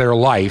everybody out of their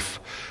life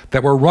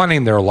that were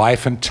running their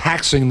life and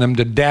taxing them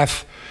to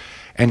death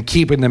and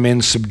keeping them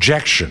in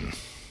subjection.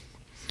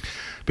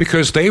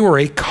 Because they were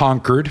a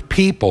conquered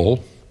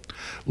people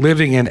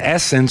living in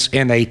essence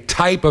in a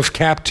type of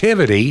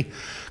captivity,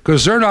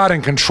 because they're not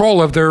in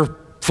control of their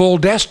full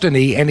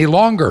destiny any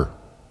longer.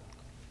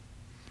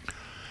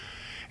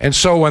 And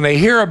so when they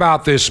hear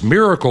about this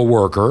miracle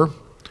worker,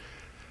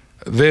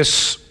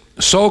 this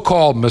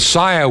so-called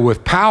Messiah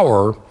with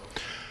power,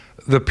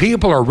 the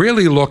people are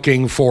really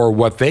looking for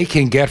what they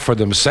can get for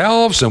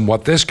themselves and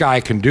what this guy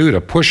can do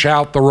to push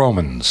out the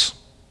Romans.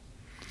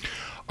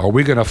 Are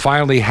we going to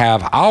finally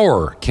have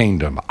our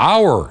kingdom,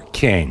 our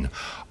king,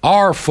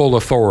 our full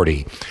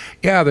authority?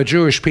 Yeah, the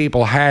Jewish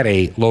people had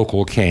a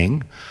local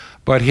king,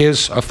 but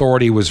his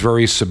authority was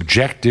very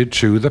subjected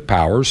to the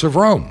powers of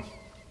Rome.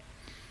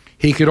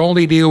 He could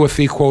only deal with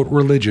the, quote,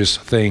 religious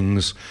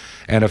things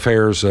and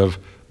affairs of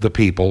the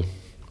people.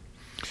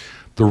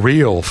 The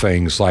real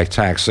things like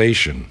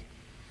taxation,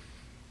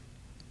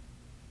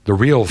 the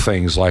real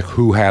things like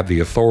who had the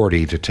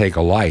authority to take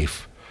a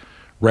life,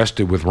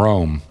 rested with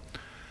Rome.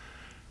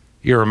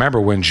 You remember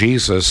when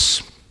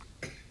Jesus,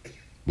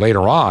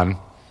 later on,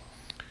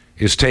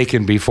 is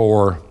taken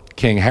before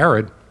King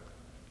Herod.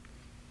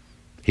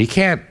 He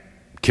can't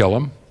kill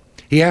him.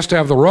 He has to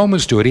have the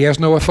Romans do it. He has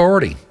no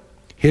authority.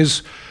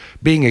 His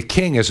being a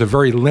king is a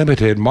very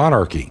limited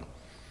monarchy,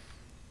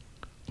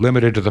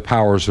 limited to the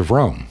powers of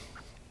Rome.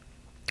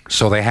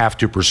 So they have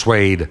to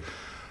persuade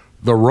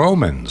the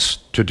Romans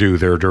to do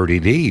their dirty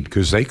deed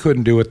because they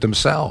couldn't do it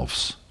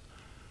themselves.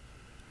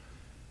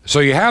 So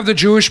you have the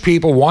Jewish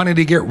people wanting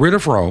to get rid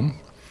of Rome.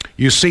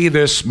 You see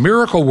this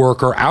miracle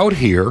worker out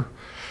here,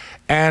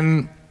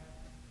 and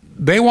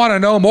they want to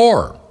know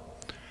more.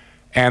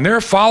 And they're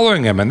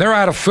following him, and they're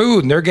out of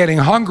food, and they're getting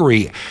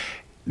hungry.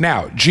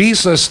 Now,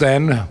 Jesus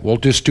then, we'll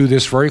just do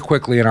this very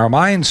quickly in our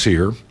minds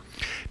here,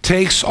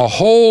 takes a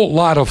whole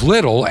lot of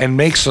little and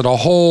makes it a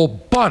whole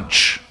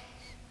bunch.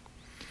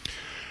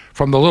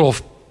 From the little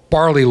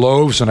barley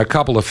loaves and a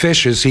couple of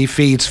fishes, he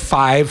feeds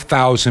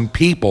 5,000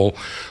 people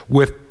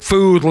with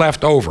food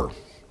left over,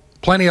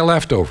 plenty of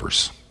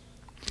leftovers.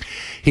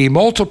 He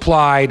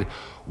multiplied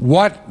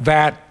what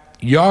that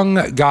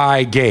young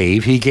guy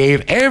gave. He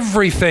gave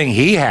everything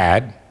he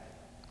had.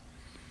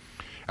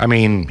 I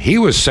mean, he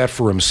was set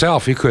for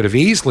himself. He could have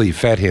easily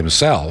fed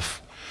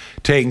himself,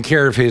 taken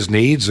care of his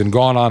needs, and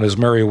gone on his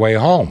merry way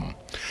home.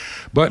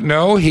 But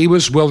no, he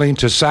was willing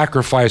to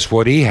sacrifice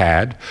what he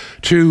had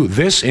to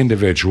this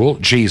individual,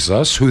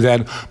 Jesus, who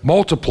then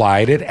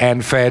multiplied it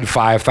and fed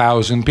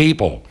 5,000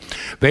 people.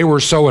 They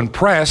were so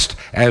impressed,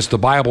 as the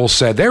Bible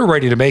said, they were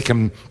ready to make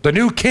him the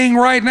new king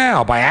right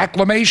now by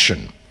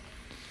acclamation.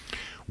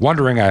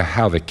 Wondering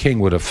how the king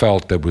would have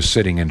felt that was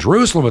sitting in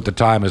Jerusalem at the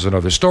time is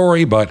another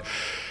story, but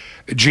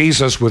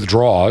Jesus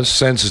withdraws,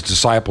 sends his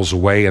disciples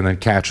away, and then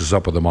catches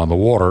up with them on the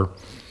water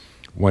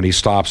when he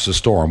stops the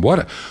storm.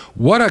 What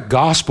a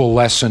gospel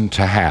lesson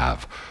to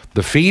have.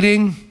 The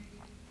feeding,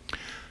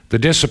 the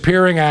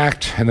disappearing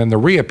act, and then the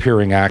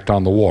reappearing act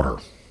on the water.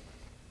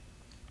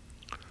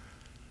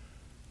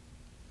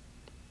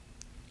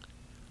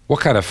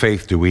 What kind of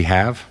faith do we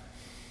have?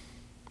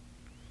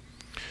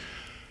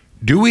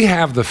 Do we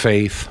have the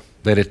faith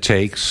that it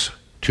takes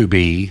to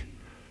be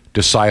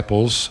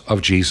disciples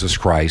of Jesus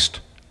Christ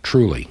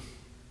truly.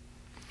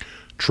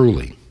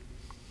 Truly.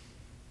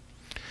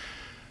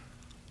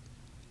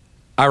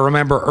 I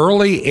remember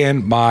early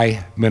in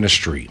my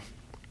ministry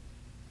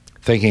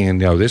thinking,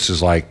 this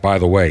is like, by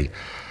the way,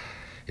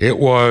 it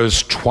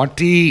was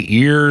 20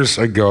 years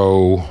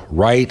ago,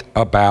 right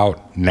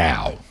about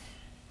now,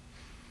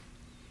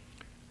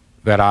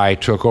 that I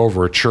took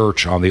over a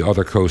church on the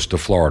other coast of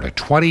Florida.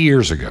 20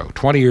 years ago.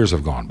 20 years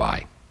have gone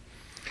by.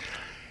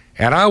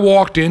 And I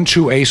walked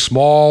into a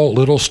small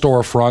little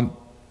storefront,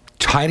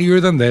 tinier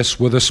than this,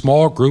 with a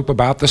small group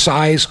about the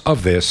size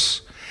of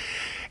this.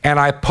 And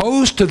I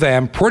posed to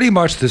them pretty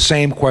much the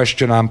same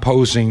question I'm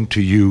posing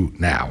to you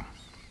now.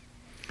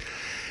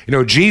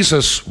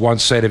 Jesus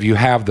once said, if you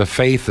have the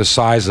faith the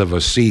size of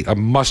a seed, a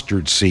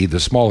mustard seed, the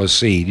smallest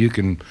seed, you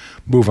can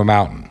move a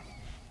mountain.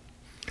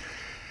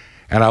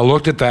 And I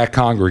looked at that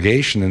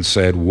congregation and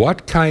said,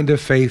 what kind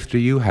of faith do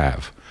you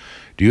have?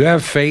 Do you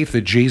have faith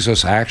that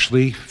Jesus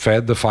actually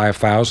fed the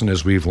 5,000,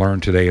 as we've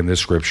learned today in this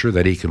scripture,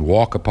 that he could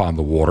walk upon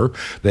the water,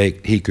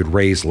 that he could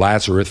raise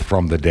Lazarus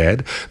from the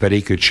dead, that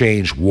he could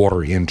change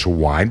water into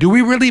wine? Do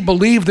we really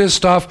believe this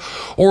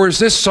stuff, or is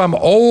this some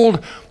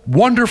old,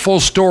 wonderful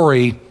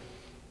story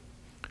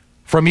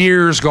from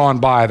years gone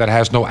by that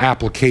has no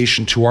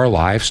application to our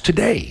lives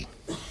today?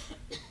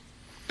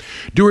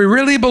 Do we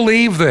really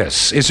believe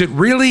this? Is it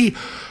really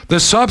the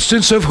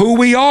substance of who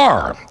we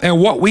are and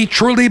what we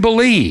truly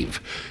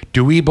believe?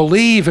 Do we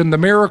believe in the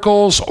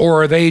miracles,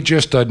 or are they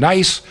just a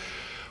nice,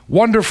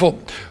 wonderful,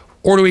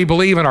 or do we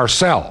believe in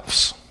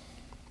ourselves?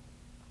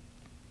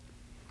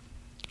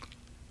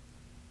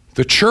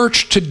 The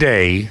church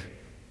today,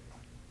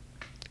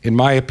 in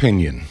my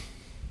opinion,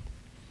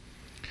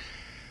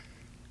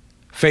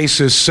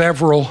 faces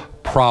several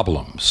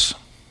problems.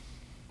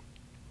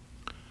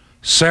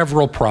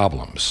 Several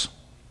problems.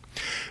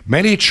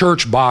 Many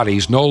church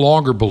bodies no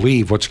longer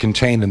believe what's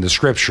contained in the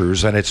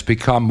scriptures, and it's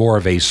become more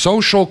of a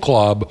social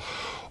club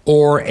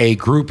or a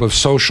group of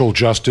social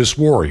justice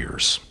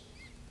warriors.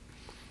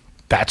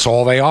 That's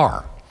all they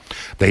are.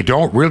 They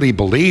don't really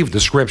believe the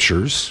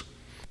scriptures.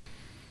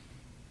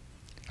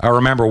 I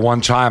remember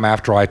one time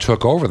after I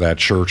took over that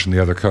church in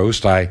the other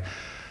coast,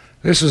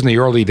 this is in the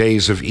early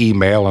days of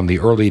email and the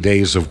early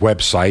days of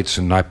websites,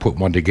 and I put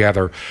one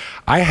together.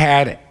 I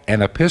had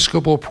an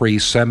Episcopal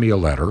priest send me a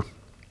letter,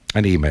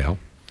 an email,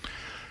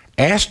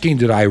 asking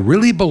did I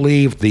really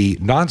believe the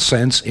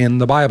nonsense in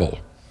the Bible?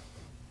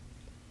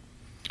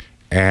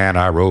 And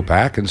I wrote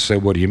back and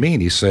said, what do you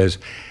mean? He says,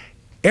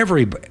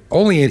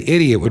 only an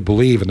idiot would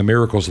believe in the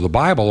miracles of the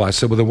Bible. I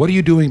said, well, then what are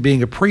you doing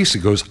being a priest? He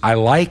goes, I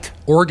like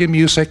organ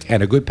music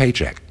and a good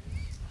paycheck.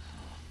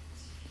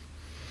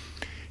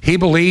 He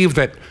believed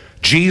that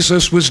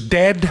Jesus was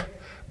dead,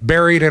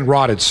 buried, and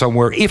rotted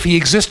somewhere, if he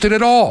existed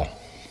at all.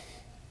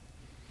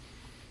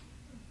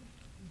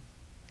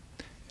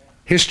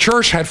 His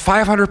church had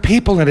 500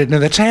 people in it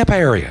in the Tampa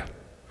area.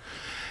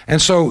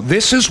 And so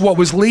this is what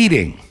was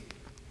leading.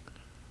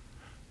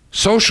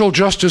 Social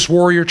justice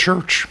warrior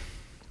church.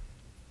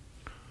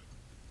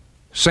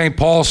 St.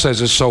 Paul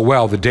says it so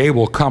well, the day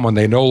will come when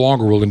they no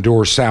longer will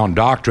endure sound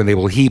doctrine. They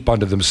will heap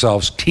unto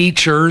themselves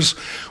teachers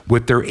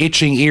with their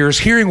itching ears,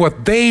 hearing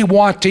what they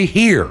want to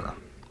hear.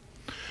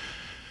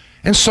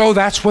 And so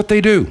that's what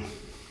they do.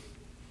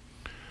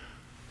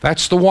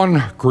 That's the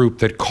one group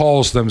that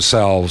calls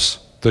themselves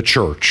the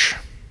church.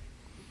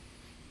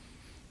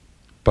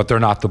 But they're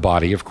not the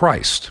body of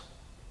Christ,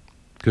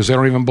 because they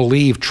don't even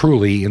believe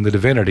truly in the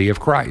divinity of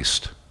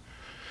Christ.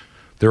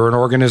 They're an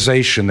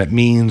organization that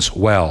means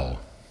well,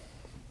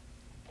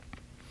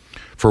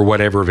 for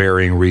whatever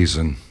varying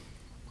reason.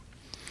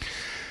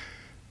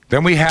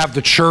 Then we have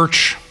the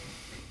church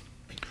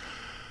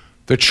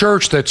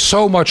that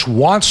so much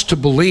wants to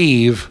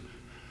believe,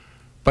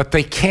 but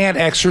they can't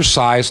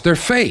exercise their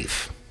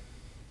faith.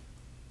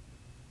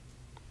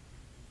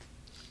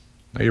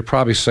 Now you're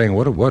probably saying,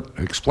 what?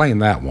 Explain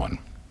that one.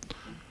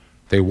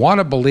 They want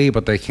to believe,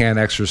 but they can't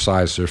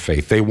exercise their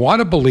faith. They want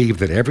to believe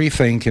that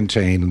everything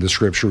contained in the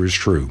scripture is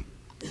true,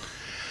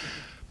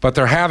 but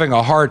they're having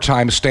a hard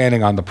time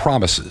standing on the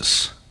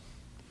promises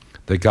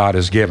that God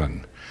has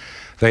given.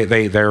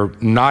 They're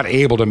not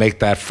able to make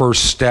that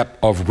first step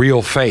of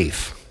real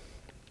faith,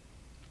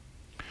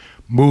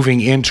 moving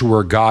into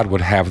where God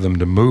would have them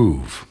to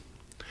move.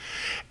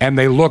 And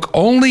they look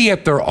only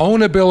at their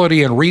own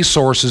ability and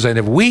resources, and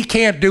if we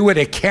can't do it,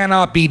 it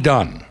cannot be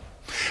done.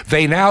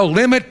 They now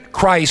limit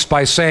Christ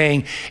by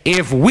saying,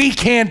 if we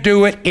can't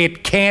do it,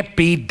 it can't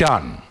be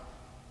done.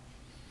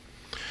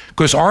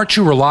 Because aren't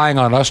you relying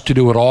on us to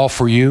do it all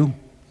for you?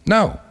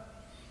 No,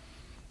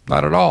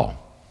 not at all.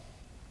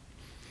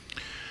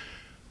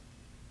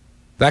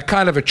 That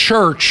kind of a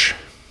church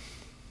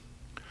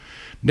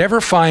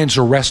never finds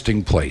a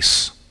resting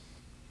place.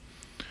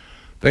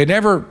 They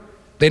never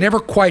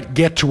quite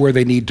get to where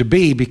they need to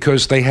be,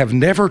 because they have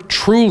never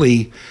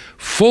truly,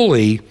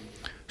 fully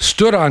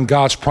stood on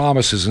God's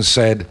promises and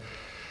said,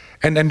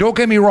 and don't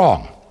get me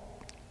wrong,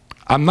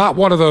 I'm not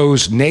one of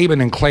those name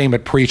it and claim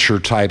it preacher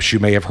types you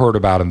may have heard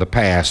about in the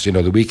past,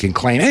 that we can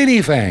claim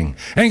anything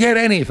and get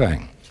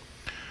anything.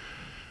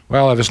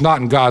 Well, if it's not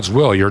in God's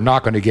will, you're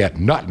not going to get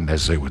nothing,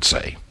 as they would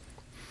say.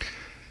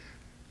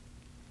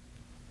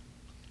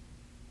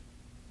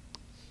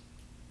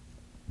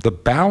 The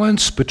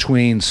balance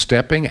between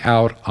stepping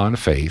out on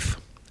faith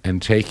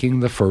and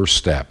taking the first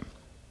step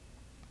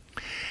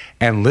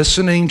and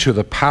listening to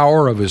the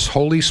power of His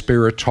Holy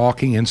Spirit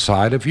talking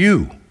inside of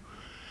you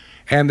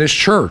and this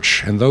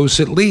church and those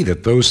that lead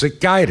it, those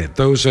that guide it,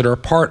 those that are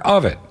part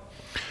of it,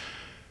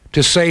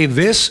 to say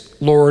this,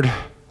 Lord,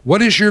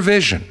 what is your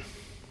vision?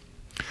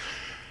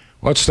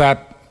 What's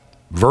that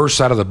verse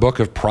out of the book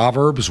of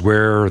Proverbs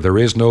where there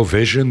is no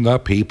vision, the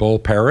people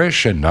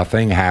perish and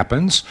nothing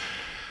happens?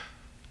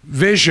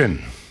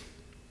 Vision.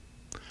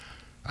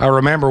 I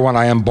remember when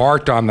I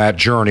embarked on that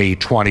journey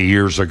 20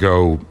 years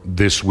ago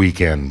this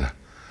weekend,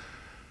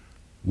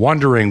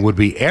 wondering would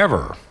we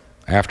ever,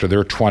 after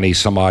their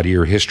 20-some-odd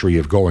year history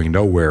of going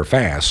nowhere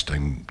fast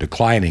and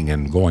declining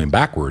and going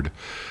backward,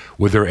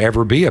 would there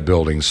ever be a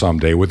building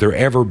someday? Would there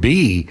ever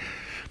be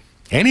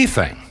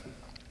anything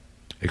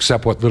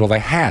except what little they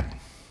had?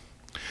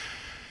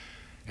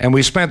 And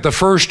we spent the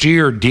first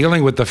year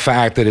dealing with the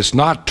fact that it's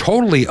not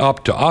totally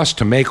up to us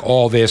to make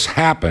all this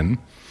happen.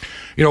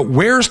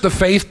 Where's the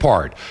faith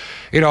part?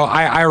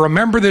 I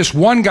remember this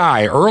one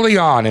guy early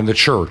on in the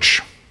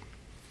church,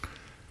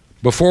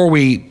 before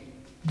we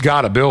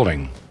got a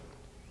building,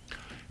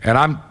 and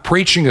I'm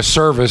preaching a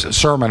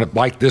sermon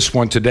like this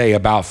one today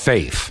about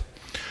faith,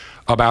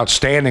 about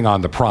standing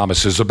on the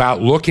promises,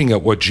 about looking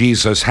at what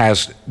Jesus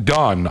has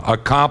done,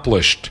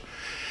 accomplished.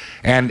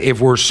 And if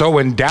we're so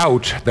in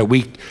doubt that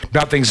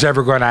nothing's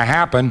ever going to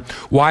happen,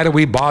 why do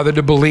we bother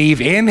to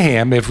believe in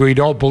Him if we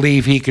don't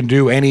believe He can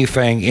do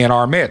anything in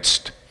our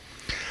midst?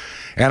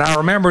 And I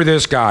remember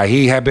this guy.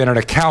 He had been an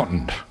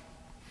accountant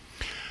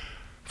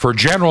for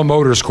General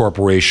Motors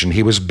Corporation.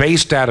 He was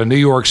based out of New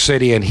York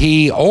City, and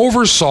he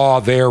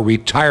oversaw their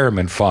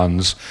retirement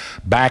funds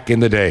back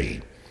in the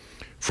day,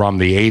 from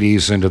the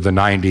 80s into the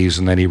 90s,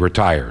 and then he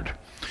retired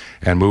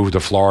and moved to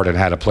Florida and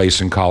had a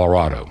place in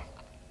Colorado.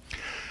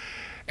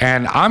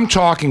 And I'm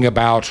talking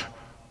about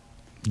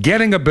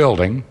getting a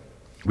building.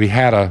 We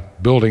had a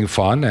building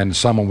fund, and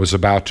someone was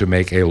about to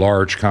make a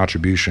large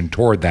contribution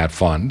toward that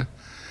fund.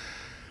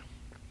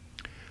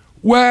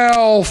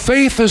 Well,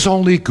 faith is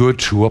only good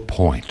to a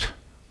point.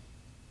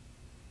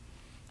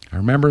 I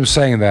remember him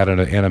saying that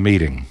in a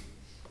meeting.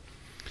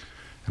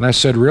 And I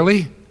said,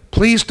 really?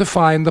 Please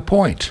define the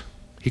point.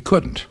 He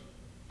couldn't.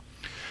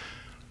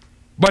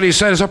 But he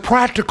said, as a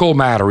practical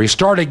matter, he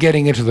started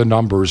getting into the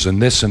numbers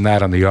and this and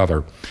that and the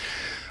other.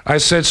 I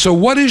said, so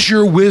what does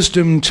your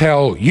wisdom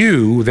tell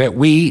you that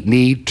we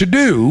need to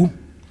do?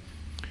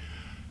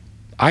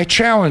 I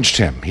challenged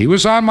him. He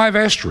was on my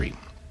vestry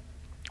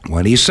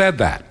when he said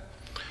that.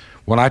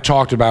 When I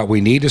talked about we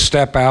need to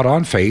step out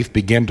on faith,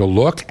 begin to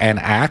look and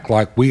act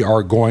like we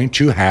are going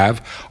to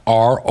have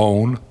our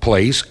own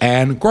place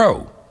and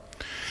grow.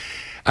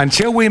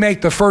 Until we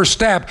make the first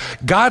step,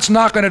 God's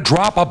not going to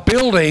drop a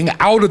building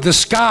out of the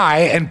sky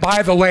and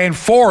buy the land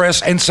for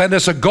us and send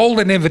us a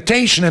golden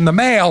invitation in the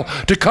mail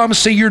to come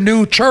see your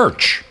new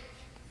church.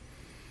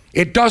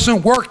 It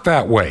doesn't work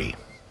that way.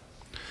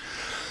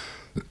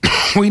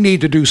 We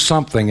need to do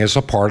something as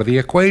a part of the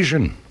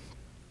equation.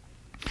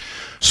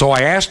 So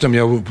I asked him,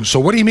 so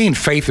what do you mean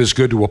faith is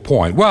good to a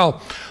point?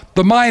 Well,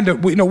 the mind,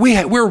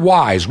 we're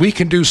wise. We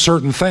can do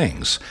certain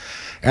things.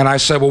 And I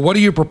said, well, what are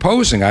you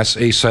proposing?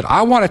 He said,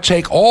 I want to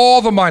take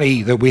all the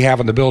money that we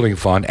have in the building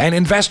fund and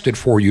invest it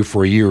for you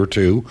for a year or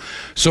two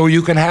so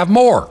you can have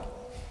more.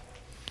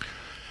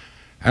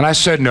 And I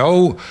said,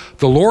 no,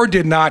 the Lord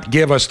did not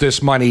give us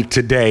this money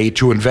today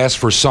to invest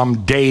for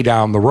some day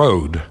down the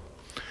road.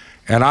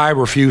 And I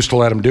refused to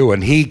let him do it.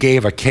 And he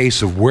gave a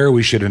case of where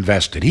we should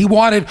invest it. He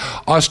wanted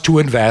us to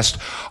invest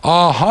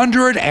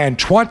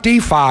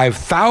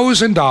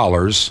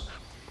 $125,000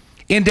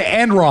 into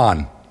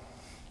Enron.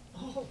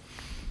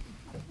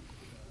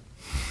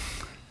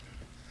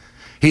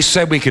 He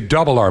said we could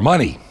double our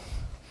money.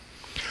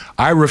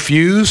 I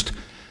refused,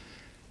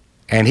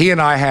 and he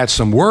and I had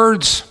some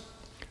words.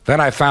 Then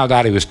I found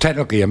out he was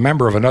technically a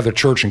member of another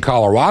church in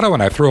Colorado,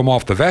 and I threw him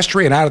off the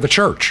vestry and out of the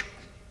church.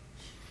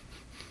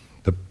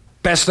 The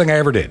best thing I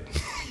ever did.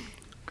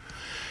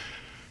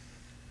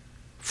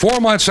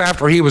 4 months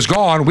after he was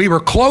gone, we were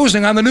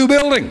closing on the new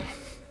building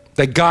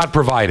that God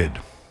provided.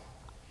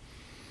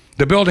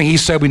 The building he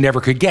said we never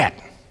could get.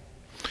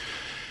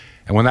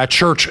 And when that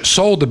church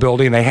sold the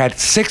building, they had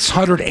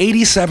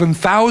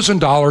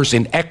 $687,000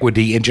 in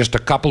equity in just a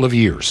couple of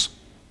years.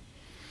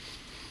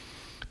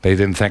 They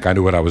didn't think I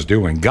knew what I was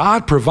doing.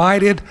 God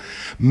provided,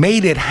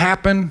 made it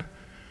happen.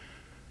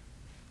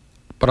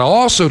 But I'll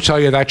also tell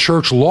you that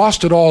church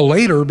lost it all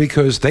later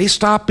because they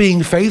stopped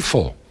being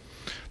faithful.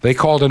 They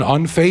called an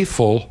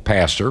unfaithful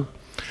pastor.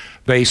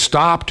 They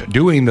stopped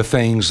doing the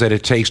things that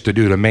it takes to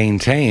do to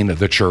maintain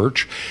the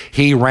church.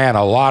 He ran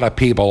a lot of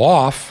people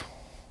off.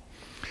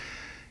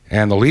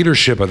 And the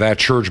leadership of that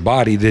church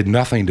body did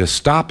nothing to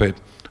stop it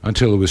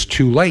until it was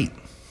too late.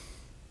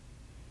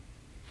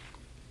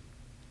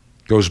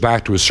 Goes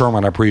back to a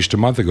sermon I preached a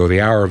month ago,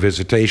 the hour of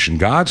visitation.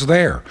 God's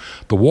there.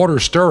 The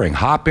water's stirring.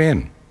 Hop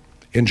in.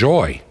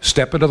 Enjoy.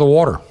 Step into the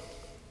water.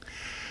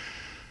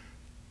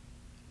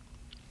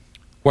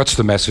 What's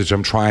the message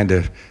I'm trying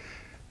to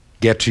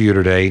get to you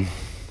today?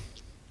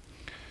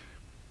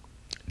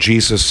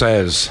 Jesus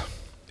says,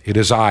 "It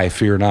is I,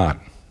 fear not."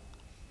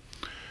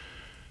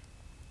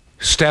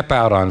 Step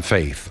out on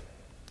faith.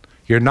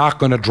 You're not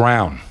going to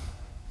drown.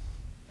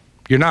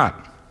 You're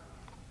not.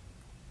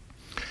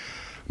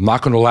 I'm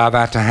not going to allow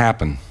that to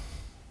happen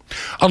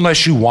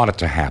unless you want it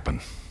to happen.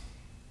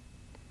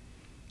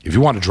 If you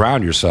want to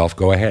drown yourself,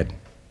 go ahead.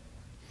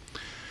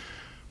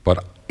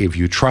 But if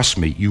you trust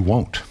me, you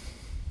won't.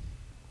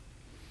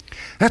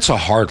 That's a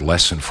hard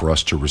lesson for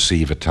us to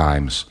receive at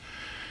times,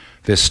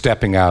 this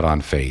stepping out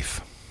on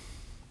faith.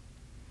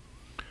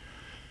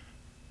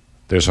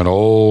 There's an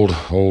old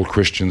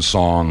Christian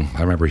song,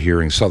 I remember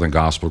hearing Southern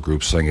Gospel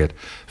groups sing it,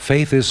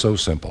 "Faith is so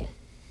simple.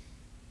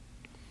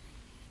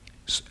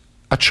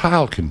 A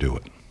child can do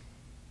it."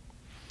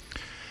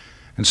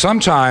 And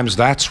sometimes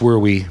that's where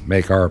we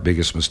make our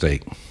biggest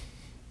mistake.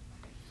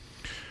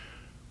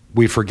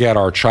 We forget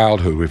our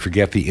childhood, we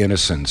forget the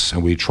innocence,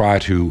 and we try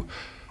to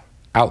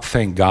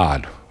outthink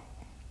God,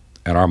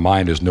 and our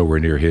mind is nowhere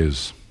near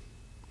His.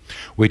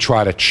 We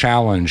try to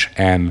challenge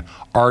and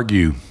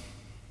argue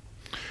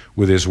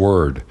with His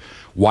Word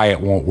why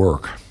it won't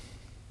work.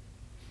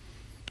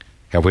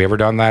 Have we ever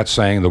done that,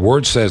 saying the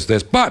Word says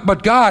this,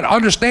 but God,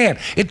 understand,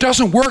 it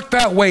doesn't work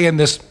that way in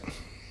this.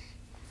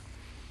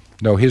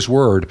 No, His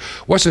Word,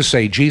 what's it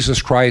say?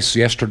 Jesus Christ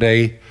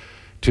yesterday,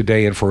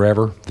 today, and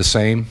forever, the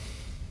same?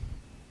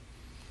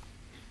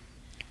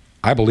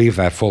 I believe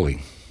that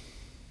fully.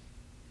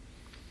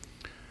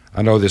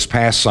 I know this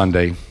past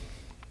Sunday,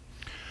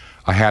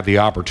 I had the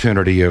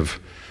opportunity of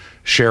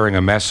sharing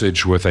a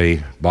message with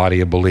a body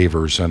of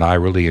believers, and I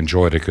really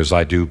enjoyed it because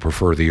I do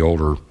prefer the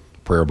older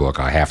prayer book.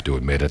 I have to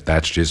admit it.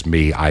 That's just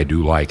me. I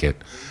do like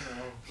it.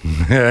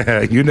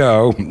 You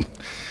know.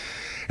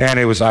 And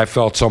I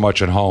felt so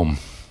much at home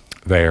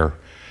there.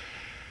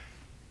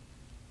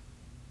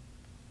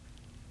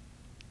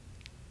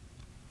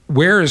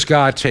 Where is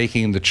God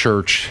taking the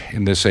church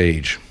in this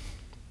age?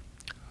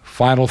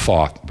 Final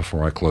thought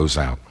before I close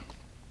out.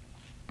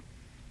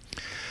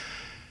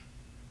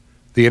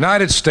 The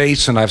United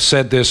States, and I've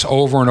said this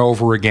over and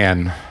over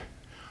again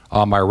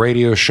on my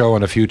radio show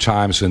and a few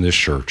times in this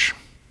church,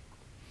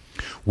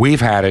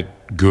 we've had it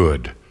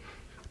good,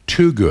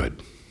 too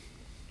good.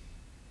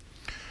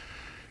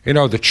 You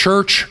know, the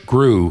church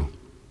grew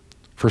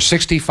for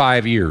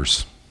 65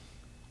 years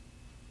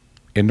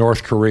in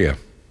North Korea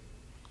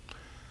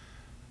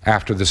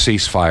after the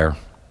ceasefire,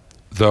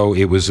 though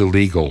it was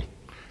illegal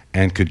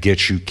and could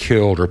get you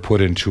killed or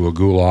put into a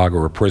gulag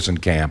or a prison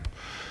camp,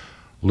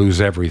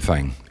 lose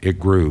everything. It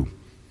grew.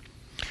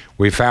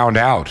 We found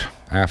out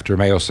after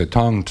Mao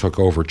Zedong took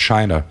over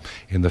China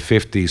in the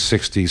 50s,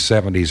 60s,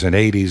 70s, and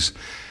 80s,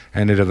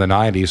 and into the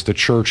 90s, the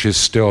church is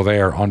still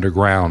there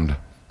underground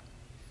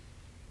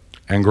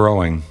and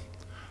growing,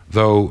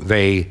 though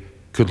they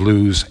could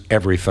lose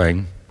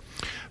everything.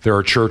 There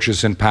are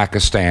churches in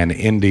Pakistan,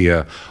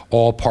 India,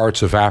 all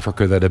parts of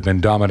Africa that have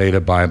been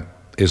dominated by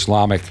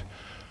Islamic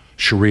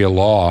Sharia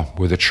law,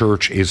 where the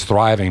church is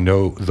thriving,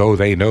 though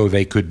they know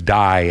they could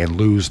die and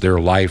lose their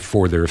life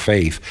for their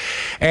faith.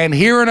 And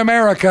here in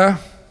America,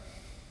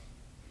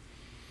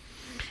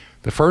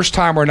 the first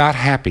time we're not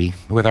happy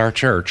with our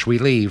church, we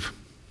leave.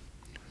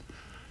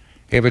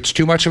 If it's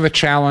too much of a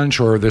challenge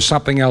or there's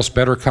something else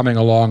better coming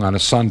along on a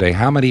Sunday,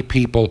 how many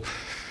people,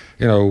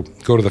 go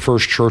to the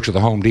First Church of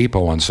the Home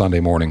Depot on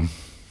Sunday morning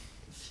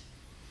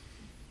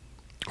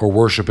or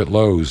worship at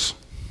Lowe's?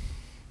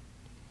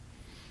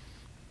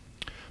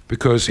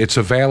 Because it's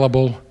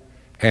available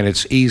and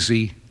it's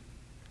easy,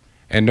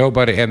 and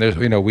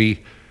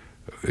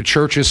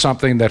church is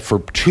something that for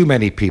too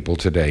many people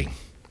today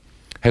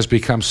has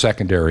become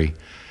secondary.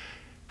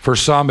 For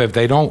some, if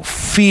they don't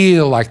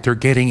feel like they're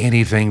getting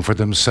anything for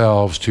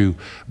themselves to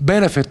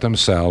benefit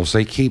themselves,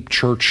 they keep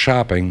church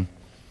shopping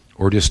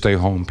or just stay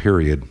home,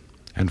 period,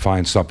 and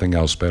find something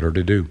else better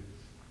to do.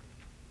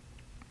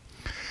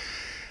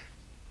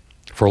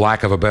 For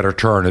lack of a better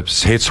term,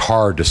 it's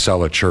hard to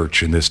sell a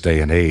church in this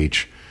day and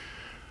age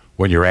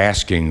when you're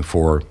asking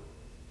for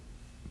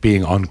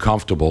being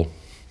uncomfortable,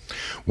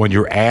 when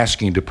you're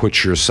asking to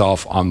put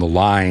yourself on the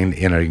line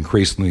in an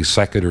increasingly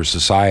secular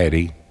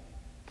society,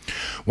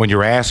 when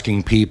you're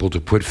asking people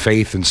to put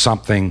faith in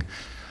something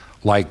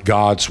like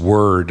God's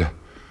Word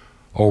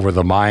over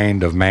the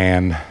mind of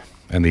man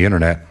and the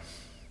internet.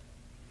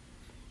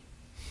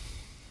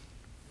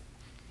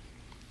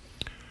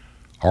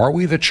 Are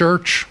we the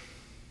church,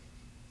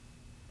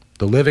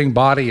 the living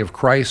body of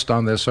Christ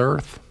on this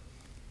earth?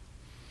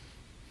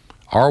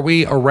 Are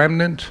we a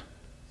remnant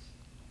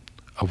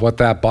of what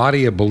that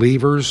body of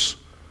believers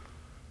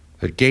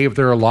that gave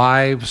their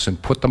lives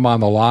and put them on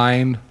the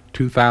line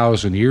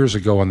 2,000 years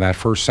ago in that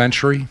first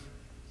century?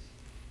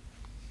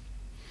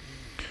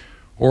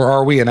 Or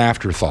are we an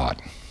afterthought?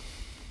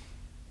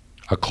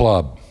 a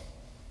club.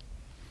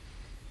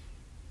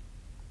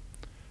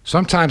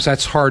 Sometimes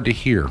that's hard to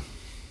hear.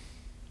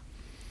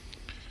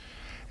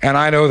 And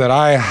I know that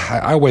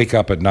I wake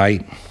up at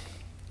night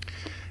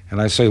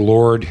and I say,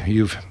 Lord,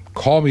 you've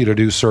called me to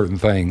do certain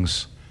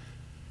things.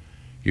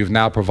 You've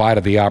now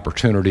provided the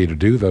opportunity to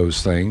do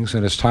those things,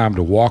 and it's time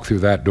to walk through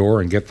that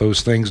door and get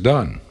those things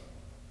done.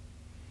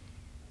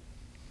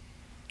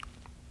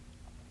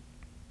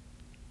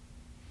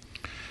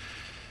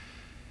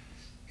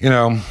 You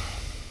know,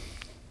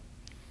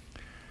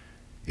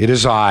 it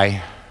is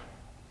I.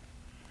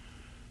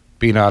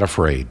 Be not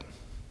afraid.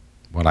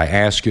 When I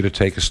ask you to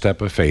take a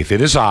step of faith,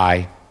 it is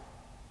I.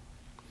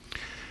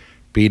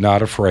 Be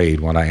not afraid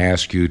when I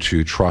ask you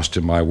to trust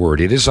in my word.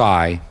 It is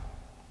I.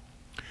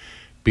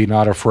 Be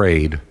not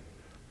afraid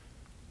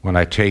when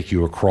I take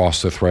you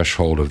across the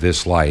threshold of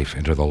this life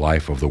into the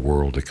life of the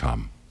world to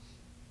come.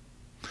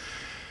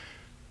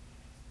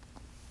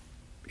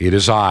 It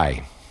is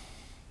I.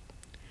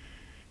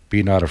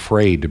 Be not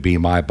afraid to be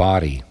my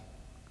body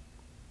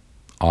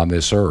on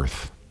this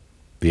earth,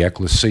 the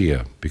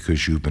ecclesia,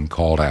 because you've been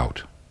called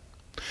out.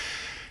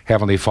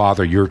 Heavenly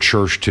Father, your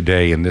church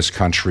today in this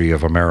country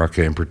of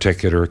America in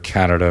particular,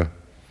 Canada,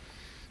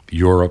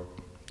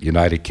 Europe,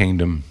 United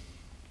Kingdom,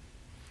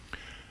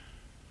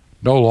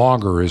 no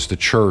longer is the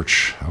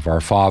church of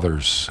our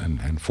fathers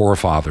and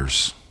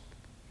forefathers.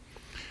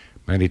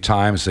 Many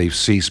times they've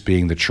ceased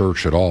being the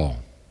church at all.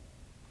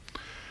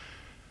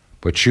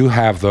 But you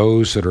have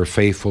those that are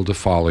faithful to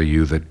follow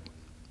you, that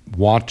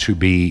want to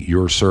be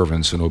your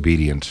servants and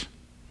obedient.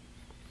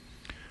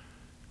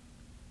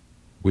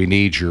 We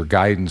need your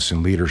guidance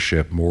and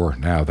leadership more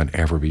now than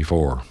ever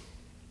before,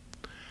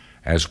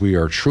 as we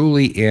are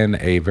truly in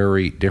a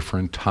very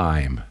different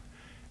time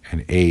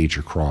and age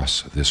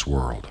across this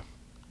world.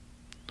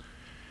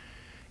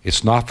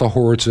 It's not the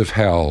hordes of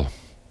hell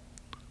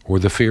or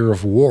the fear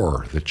of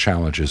war that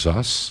challenges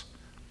us.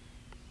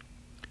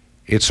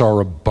 It's our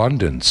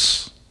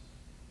abundance.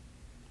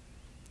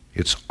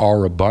 It's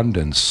our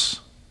abundance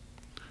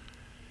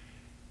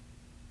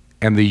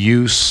and the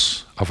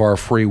use of our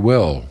free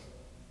will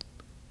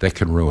that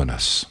can ruin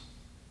us.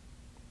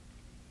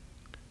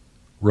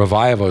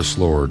 Revive us,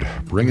 Lord.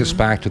 Bring us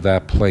back to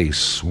that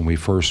place when we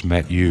first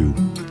met you,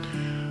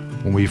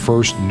 when we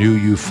first knew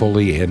you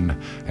fully in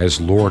as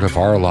Lord of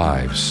our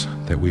lives,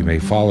 that we may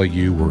follow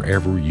you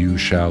wherever you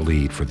shall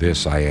lead. For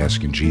this I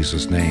ask in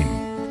Jesus' name.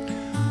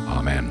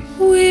 Amen.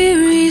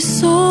 Weary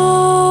soul,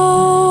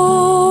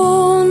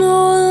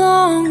 no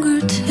longer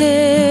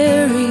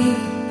tarry.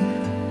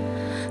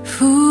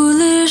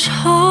 Foolish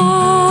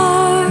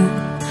heart,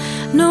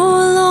 no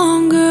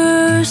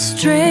longer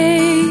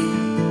stray.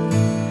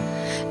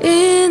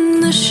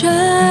 In the shadow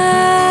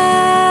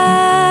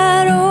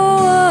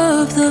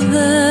of the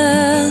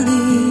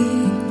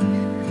valley,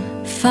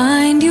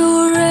 find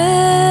your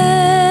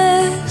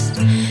rest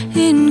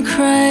in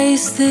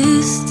Christ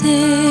this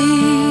day.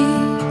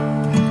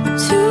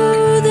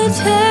 To the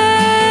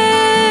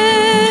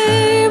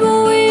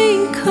table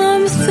we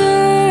come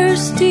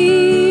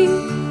thirsty.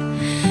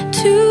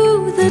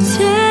 To the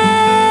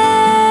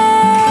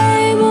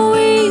table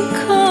we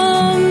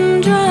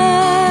come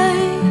dry.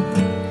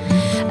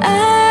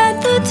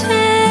 At the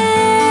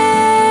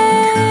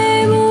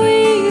table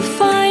we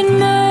find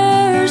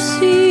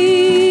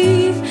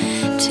mercy.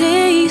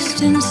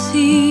 Taste and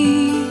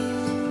see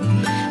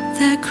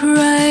that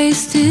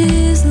Christ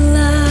is life.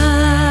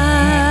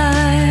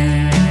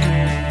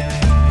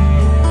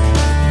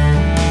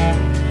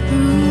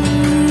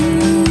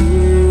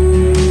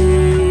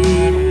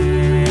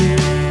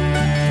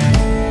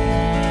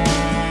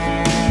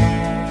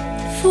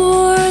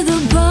 For the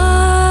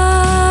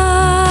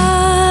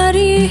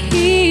body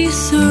he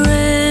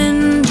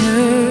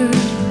surrendered,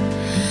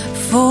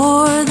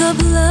 for the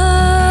blood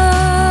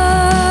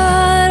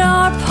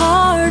our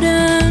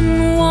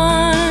pardon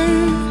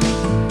won.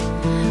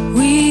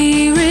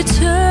 We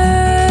return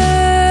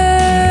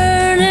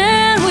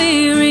and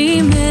we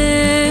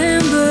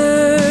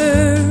remember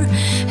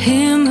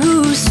him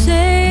who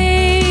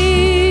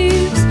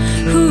saves,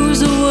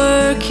 whose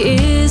work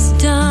is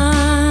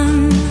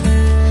done.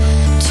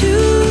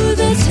 To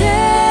the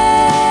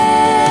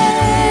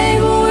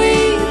table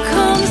we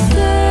come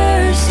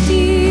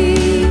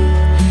thirsty.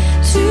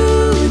 To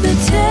the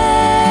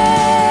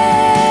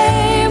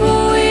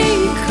table we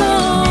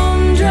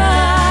come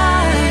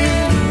dry.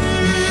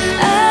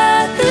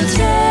 At the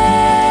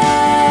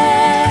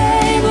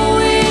table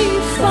we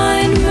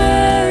find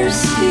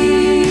mercy.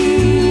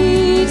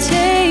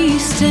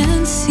 Taste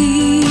and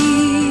see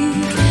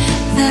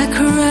that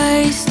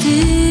Christ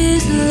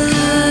is life.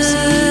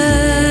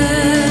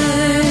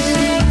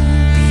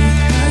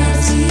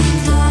 Because he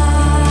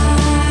died,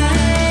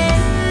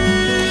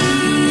 he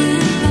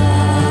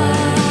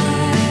invites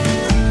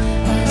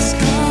us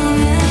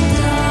come and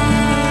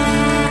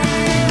die.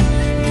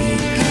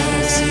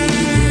 Because he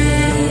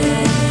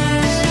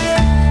lives,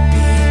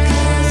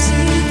 because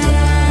he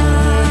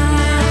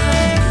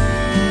died,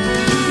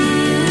 he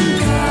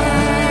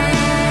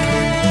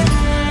invites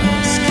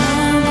us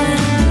come and die.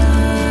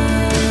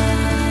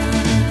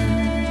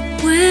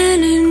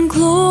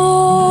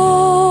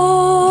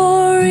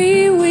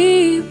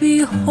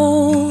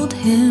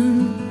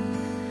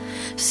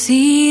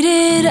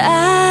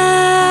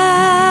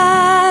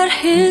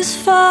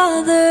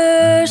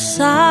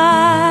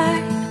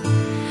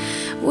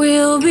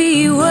 will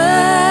be welcomed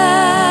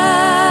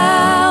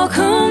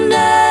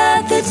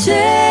at the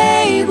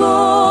table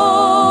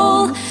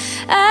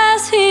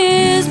as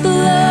his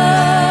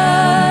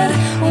blood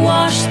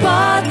washed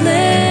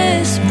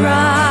spotless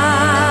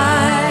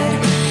bride.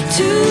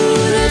 To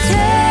the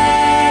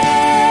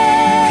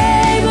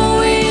table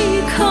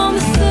we come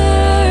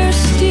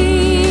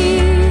thirsty,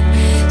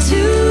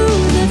 to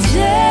the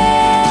table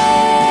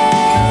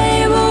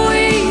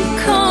we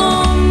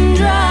come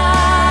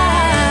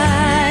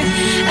dry.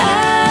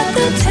 At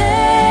the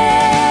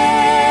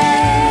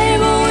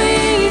table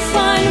we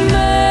find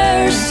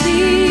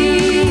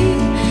mercy.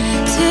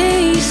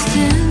 Taste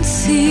and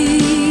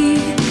see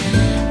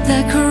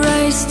that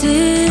Christ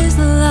is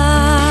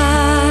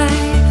alive.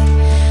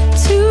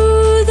 To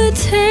the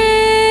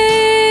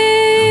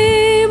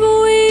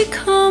table we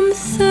come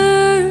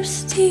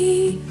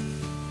thirsty,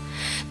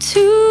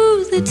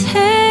 to the table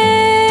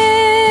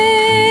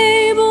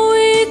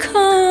we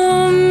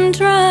come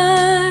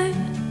dry.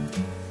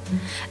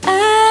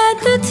 At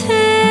the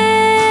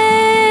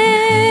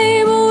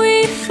table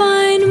we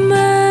find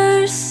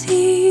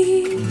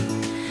mercy.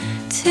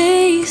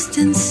 Taste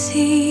and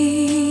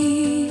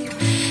see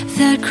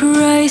that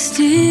Christ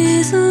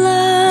is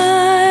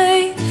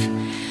alive.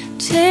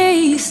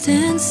 Taste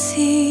and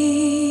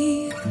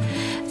see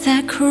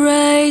that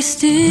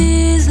Christ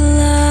is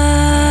alive.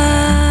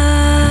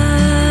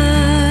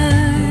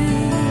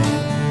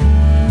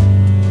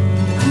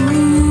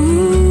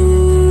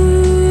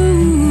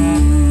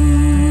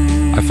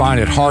 I find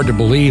it hard to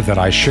believe that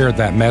I shared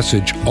that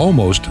message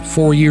almost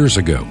 4 years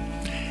ago.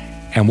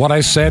 And what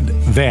I said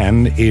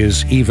then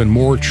is even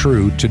more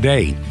true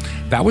today.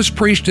 That was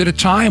preached at a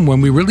time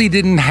when we really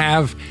didn't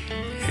have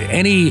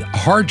any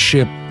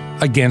hardship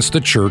against the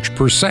church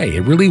per se.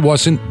 It really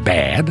wasn't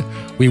bad.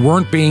 We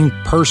weren't being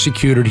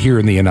persecuted here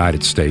in the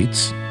United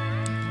States.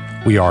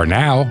 We are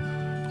now,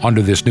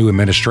 under this new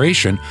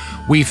administration.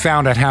 We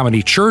found out how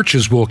many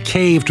churches will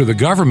cave to the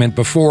government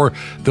before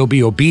they'll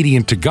be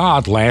obedient to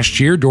God last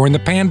year during the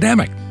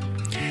pandemic.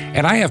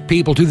 And I have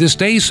people to this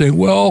day saying,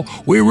 well,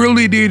 we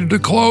really needed to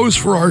close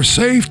for our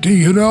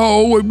safety,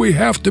 and we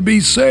have to be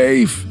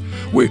safe.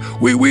 We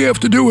have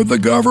to do what the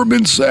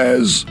government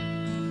says.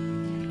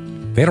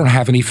 They don't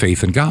have any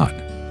faith in God.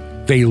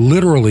 They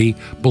literally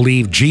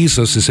believe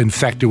Jesus is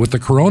infected with the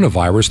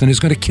coronavirus and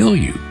is going to kill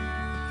you.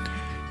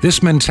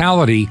 This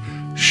mentality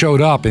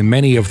showed up in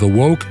many of the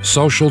woke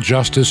social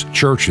justice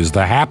churches,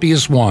 the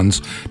happiest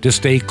ones to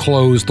stay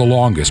closed the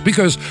longest,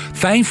 because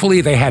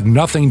thankfully they had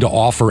nothing to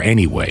offer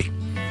anyway,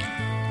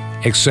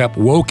 except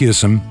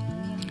wokeism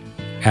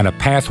and a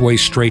pathway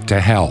straight to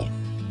hell.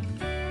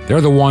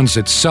 They're the ones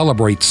that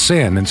celebrate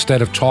sin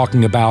instead of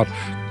talking about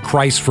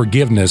Christ's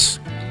forgiveness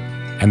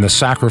and the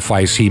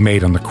sacrifice he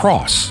made on the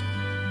cross.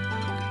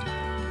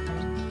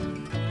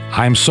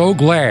 I'm so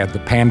glad the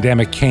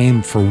pandemic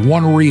came for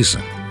one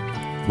reason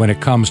when it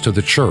comes to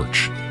the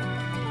church.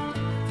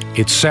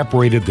 It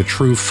separated the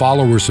true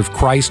followers of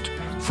Christ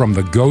from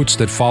the goats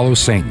that follow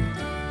Satan.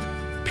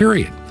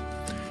 Period.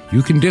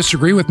 You can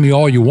disagree with me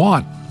all you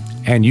want,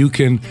 and you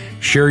can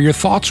share your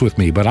thoughts with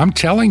me, but I'm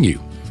telling you,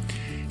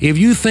 if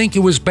you think it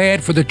was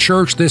bad for the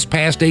church this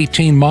past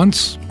 18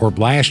 months or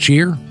last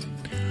year,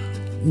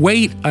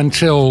 wait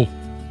until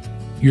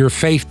your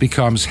faith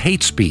becomes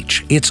hate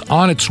speech. It's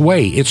on its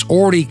way. It's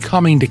already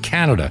coming to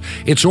Canada.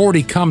 It's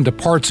already come to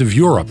parts of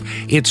Europe.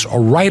 It's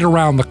right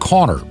around the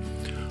corner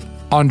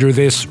under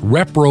this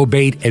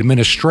reprobate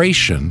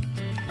administration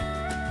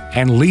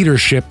and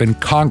leadership in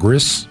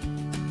Congress.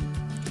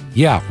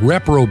 Yeah,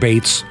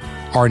 reprobates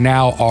are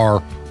now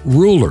our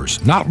rulers,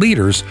 not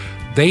leaders.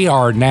 They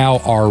are now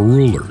our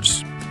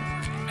rulers.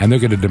 And they're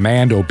going to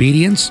demand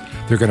obedience.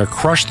 They're going to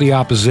crush the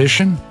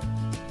opposition.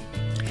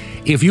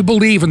 If you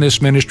believe in this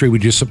ministry,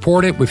 would you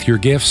support it with your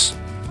gifts?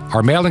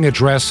 Our mailing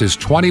address is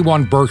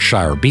 21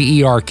 Berkshire,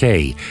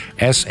 Berkshire,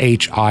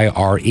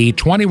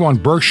 21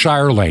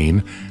 Berkshire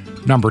Lane,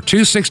 number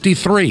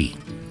 263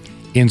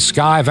 in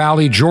Sky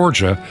Valley,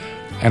 Georgia.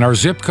 And our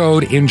zip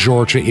code in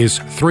Georgia is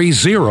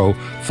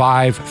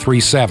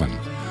 30537.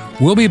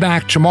 We'll be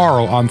back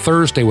tomorrow on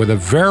Thursday with a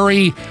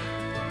very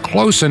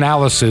close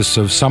analysis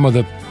of some of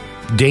the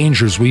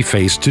dangers we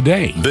face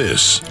today.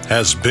 This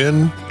has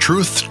been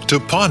Truth to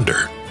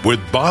Ponder with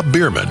Bob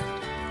Bierman.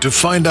 To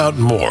find out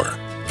more,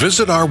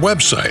 visit our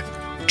website,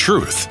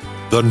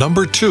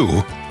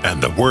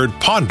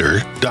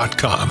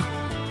 truth2ponder.com.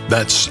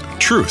 That's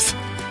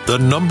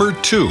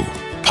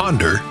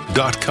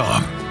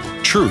truth2ponder.com.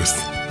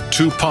 Truth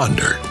to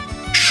Ponder,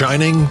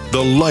 shining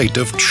the light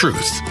of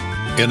truth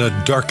in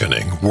a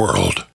darkening world.